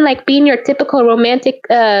rather than, like, being your typical romantic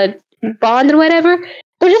bond or whatever,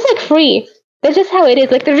 they're just, like, free. That's just how it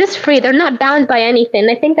is. Like, they're just free. They're not bound by anything.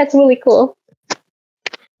 I think that's really cool.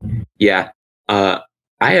 Yeah. I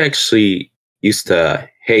actually used to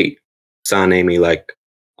hate Son Amy like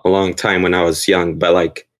a long time when I was young, but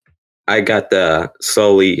like I got to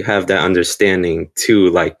slowly have that understanding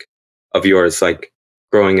too, like of yours, like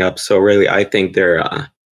growing up. So really, I think their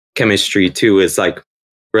chemistry too is like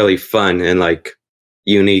really fun and like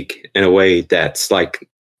unique in a way that's like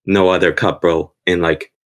no other couple in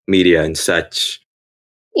like media and such.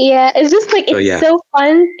 Yeah, it's just like, it's so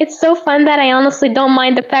fun. It's so fun that I honestly don't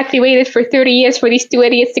mind the fact we waited for 30 years for these two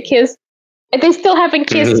idiots to kiss. And they still haven't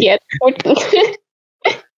kissed yet.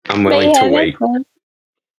 I'm willing to wait.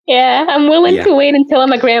 Yeah, I'm willing to wait until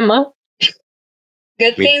I'm a grandma.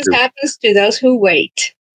 Good things happens to those who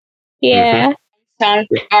wait. Yeah. Sound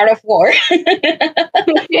Art of War.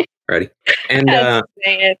 Ready. And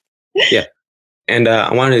yeah. And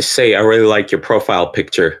I wanted to say I really like your profile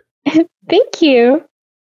picture. Thank you.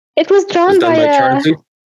 It was drawn by Tarzan?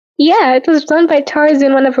 Yeah, it was drawn by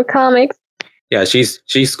Tarzan, one of her comics. Yeah,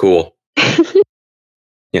 she's cool.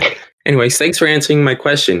 Yeah. Anyways, thanks for answering my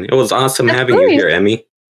question. It was awesome having you here, Emmy.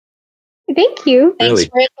 Thank you. Thanks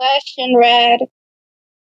for your question, Red.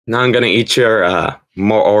 Now I'm gonna eat your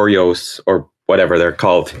more Oreos or whatever they're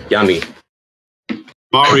called. Yummy.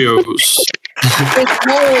 Mario's.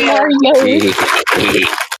 Mario.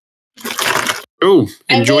 Oh,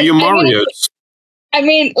 enjoy your Marios. I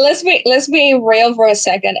mean, let's be real for a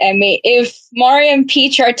second, Emmy. If Mario and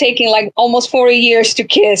Peach are taking like almost 40 years to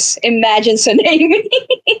kiss, imagine Amy.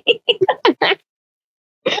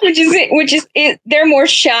 which is they're more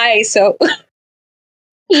shy, so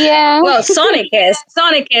yeah. Well, Sonic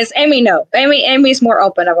is. Emmy no. Emmy's more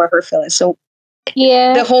open about her feelings. So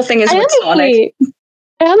yeah, the whole thing is with Sonic.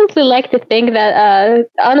 I honestly like to think that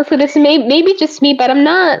honestly, this is maybe just me, but I'm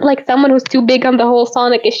not like someone who's too big on the whole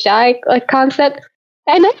Sonic is shy like concept.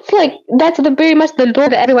 And that's like that's very much the door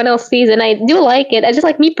that everyone else sees, and I do like it. I just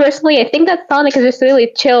like me personally, I think that Sonic is just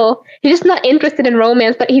really chill. He's just not interested in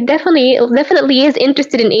romance, but he definitely is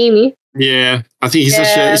interested in Amy. Yeah, I think he's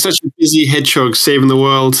such a busy hedgehog saving the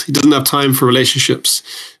world. He doesn't have time for relationships.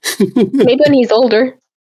 Maybe when he's older.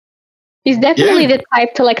 He's definitely the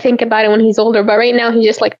type to like think about it when he's older, but right now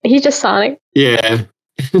he's just Sonic. Yeah.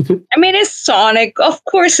 I mean, it's Sonic. Of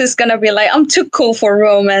course, it's gonna be like, I'm too cool for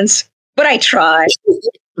romance. But I try.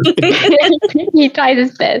 He tried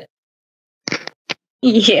his best.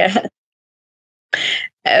 Yeah.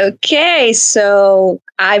 Okay, so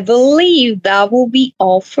I believe that will be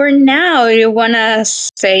all for now. You want to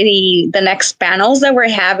say the next panels that we're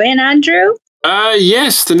having, Andrew?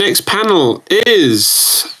 Yes, the next panel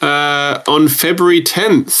is on February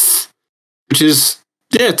 10th, which is,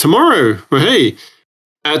 tomorrow. Well, hey,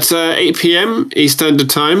 at 8 p.m. East Standard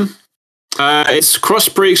Time. It's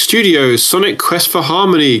Crossbreak Studios, Sonic Quest for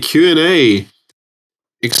Harmony, Q&A.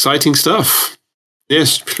 Exciting stuff.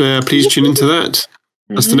 Yes, please tune into that.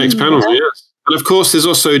 That's the next panel, yes. And of course, there's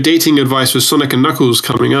also dating advice with Sonic and Knuckles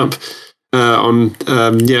coming up on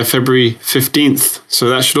February 15th. So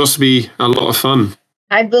that should also be a lot of fun.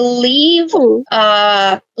 I believe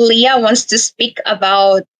Leah wants to speak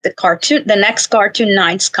about the next cartoon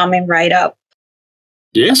nights coming right up.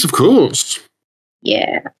 Yes, of course.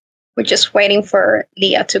 Yeah. We're just waiting for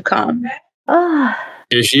Leah to come.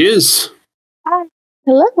 Here she is.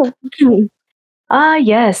 Hello.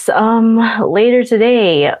 Yes. Later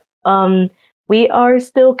today, we are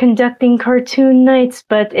still conducting cartoon nights,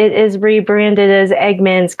 but it is rebranded as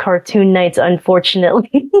Eggman's Cartoon Nights,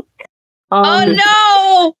 unfortunately. Oh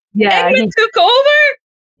no! Yeah, Eggman took over?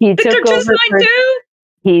 He The took cartoons over. night too?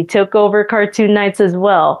 He took over Cartoon Nights as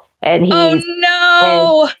well, and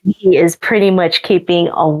no! he is pretty much keeping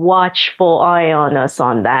a watchful eye on us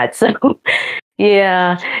on that. So,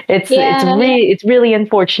 yeah, it's really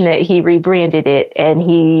unfortunate he rebranded it, and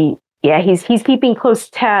he's keeping close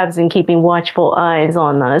tabs and keeping watchful eyes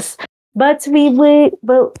on us. But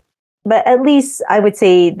but at least I would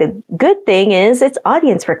say the good thing is it's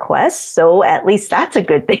audience requests, so at least that's a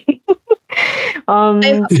good thing.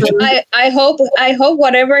 I hope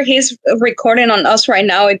whatever he's recording on us right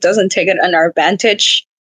now, it doesn't take it an advantage.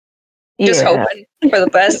 Just hoping for the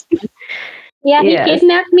best. Yeah, he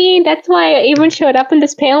kidnapped me. That's why I even showed up in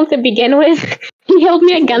this panel to begin with. He held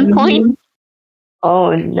me at gunpoint.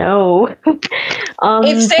 Oh no!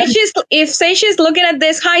 If Sage is looking at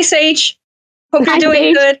this, hi Sage. Hope you're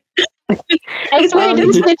doing good. I swear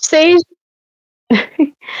to snitch, Sage.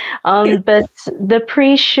 But the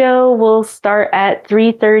pre-show will start at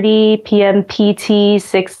 3:30 p.m. PT,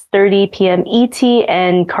 6:30 p.m. ET,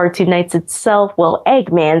 and Cartoon Nights itself, well,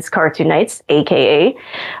 Eggman's Cartoon Nights, aka,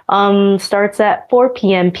 starts at 4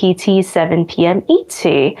 p.m. PT, 7 p.m. ET.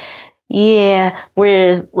 Yeah,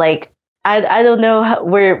 we're like, I don't know how,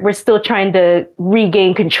 we're still trying to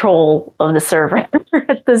regain control of the server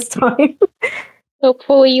at this time.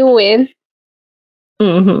 Hopefully you win.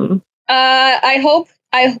 Mm-hmm. I hope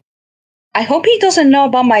he doesn't know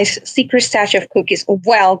about my secret stash of cookies.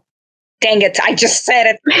 Well, dang it, I just said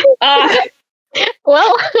it.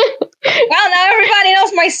 Well, now everybody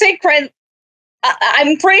knows my secret.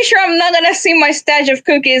 I'm pretty sure I'm not gonna see my stash of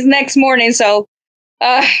cookies next morning, so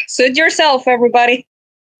suit yourself, everybody.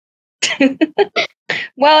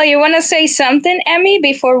 Well, you want to say something, Emmy,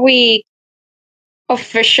 before we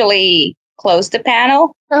officially close the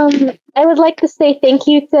panel? I would like to say thank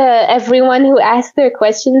you to everyone who asked their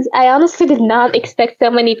questions. I honestly did not expect so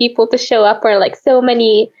many people to show up or like so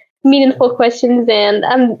many meaningful questions, and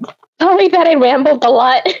I'm sorry that I rambled a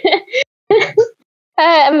lot.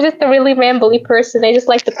 I'm just a really rambly person. I just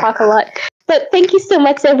like to talk a lot. But thank you so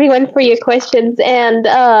much, everyone, for your questions. And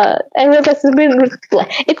I realize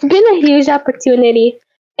it's been a huge opportunity.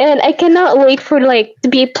 And I cannot wait for to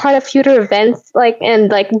be a part of future events,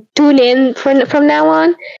 and tune in from now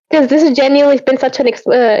on, because this has genuinely been such an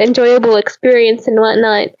enjoyable experience and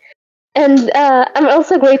whatnot. And I'm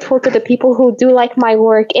also grateful to the people who do like my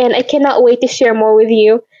work, and I cannot wait to share more with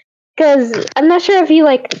you. Because I'm not sure if you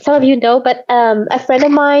some of you know, but a friend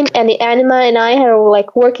of mine and the Anima and I are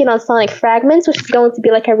working on Sonic Fragments, which is going to be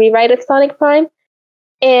a rewrite of Sonic Prime.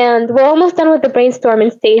 And we're almost done with the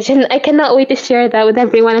brainstorming stage, and I cannot wait to share that with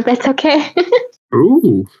everyone if that's okay.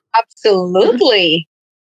 Ooh. Absolutely.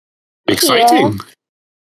 Exciting. Yeah.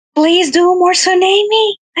 Please do more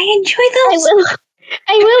Sonami. I enjoy those.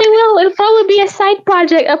 I really will. It'll probably be a side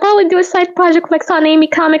project. I'll probably do a side project like Sonami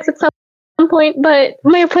comics at some point, but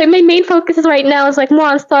my main focus is right now is more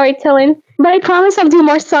on storytelling. But I promise I'll do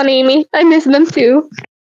more Sonami. I miss them too.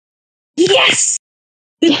 Yes!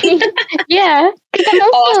 Yeah,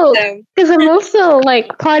 because I'm also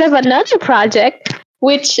part of another project,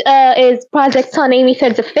 which is Project Sonami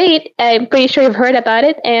Threads of Fate. I'm pretty sure you've heard about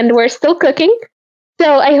it, and we're still cooking.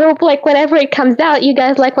 So I hope whenever it comes out, you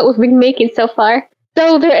guys like what we've been making so far.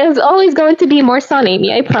 So there is always going to be more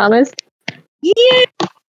Sonami, I promise. Yeah.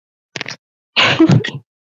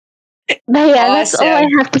 But yeah, that's all I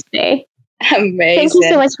have to say. Amazing. Thank you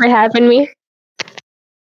so much for having me.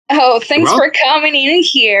 Oh, thanks for coming in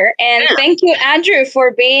here. And thank you, Andrew,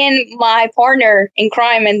 for being my partner in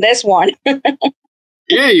crime in this one.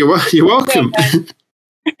 Yeah, you're welcome.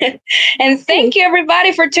 And thank you,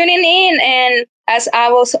 everybody, for tuning in. And as I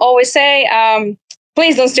will always say,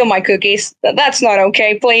 please don't steal my cookies. That's not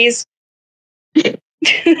okay, please. You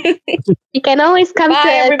can always come to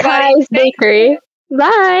everybody. Kai's Bakery.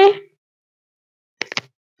 Bye.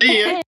 See ya.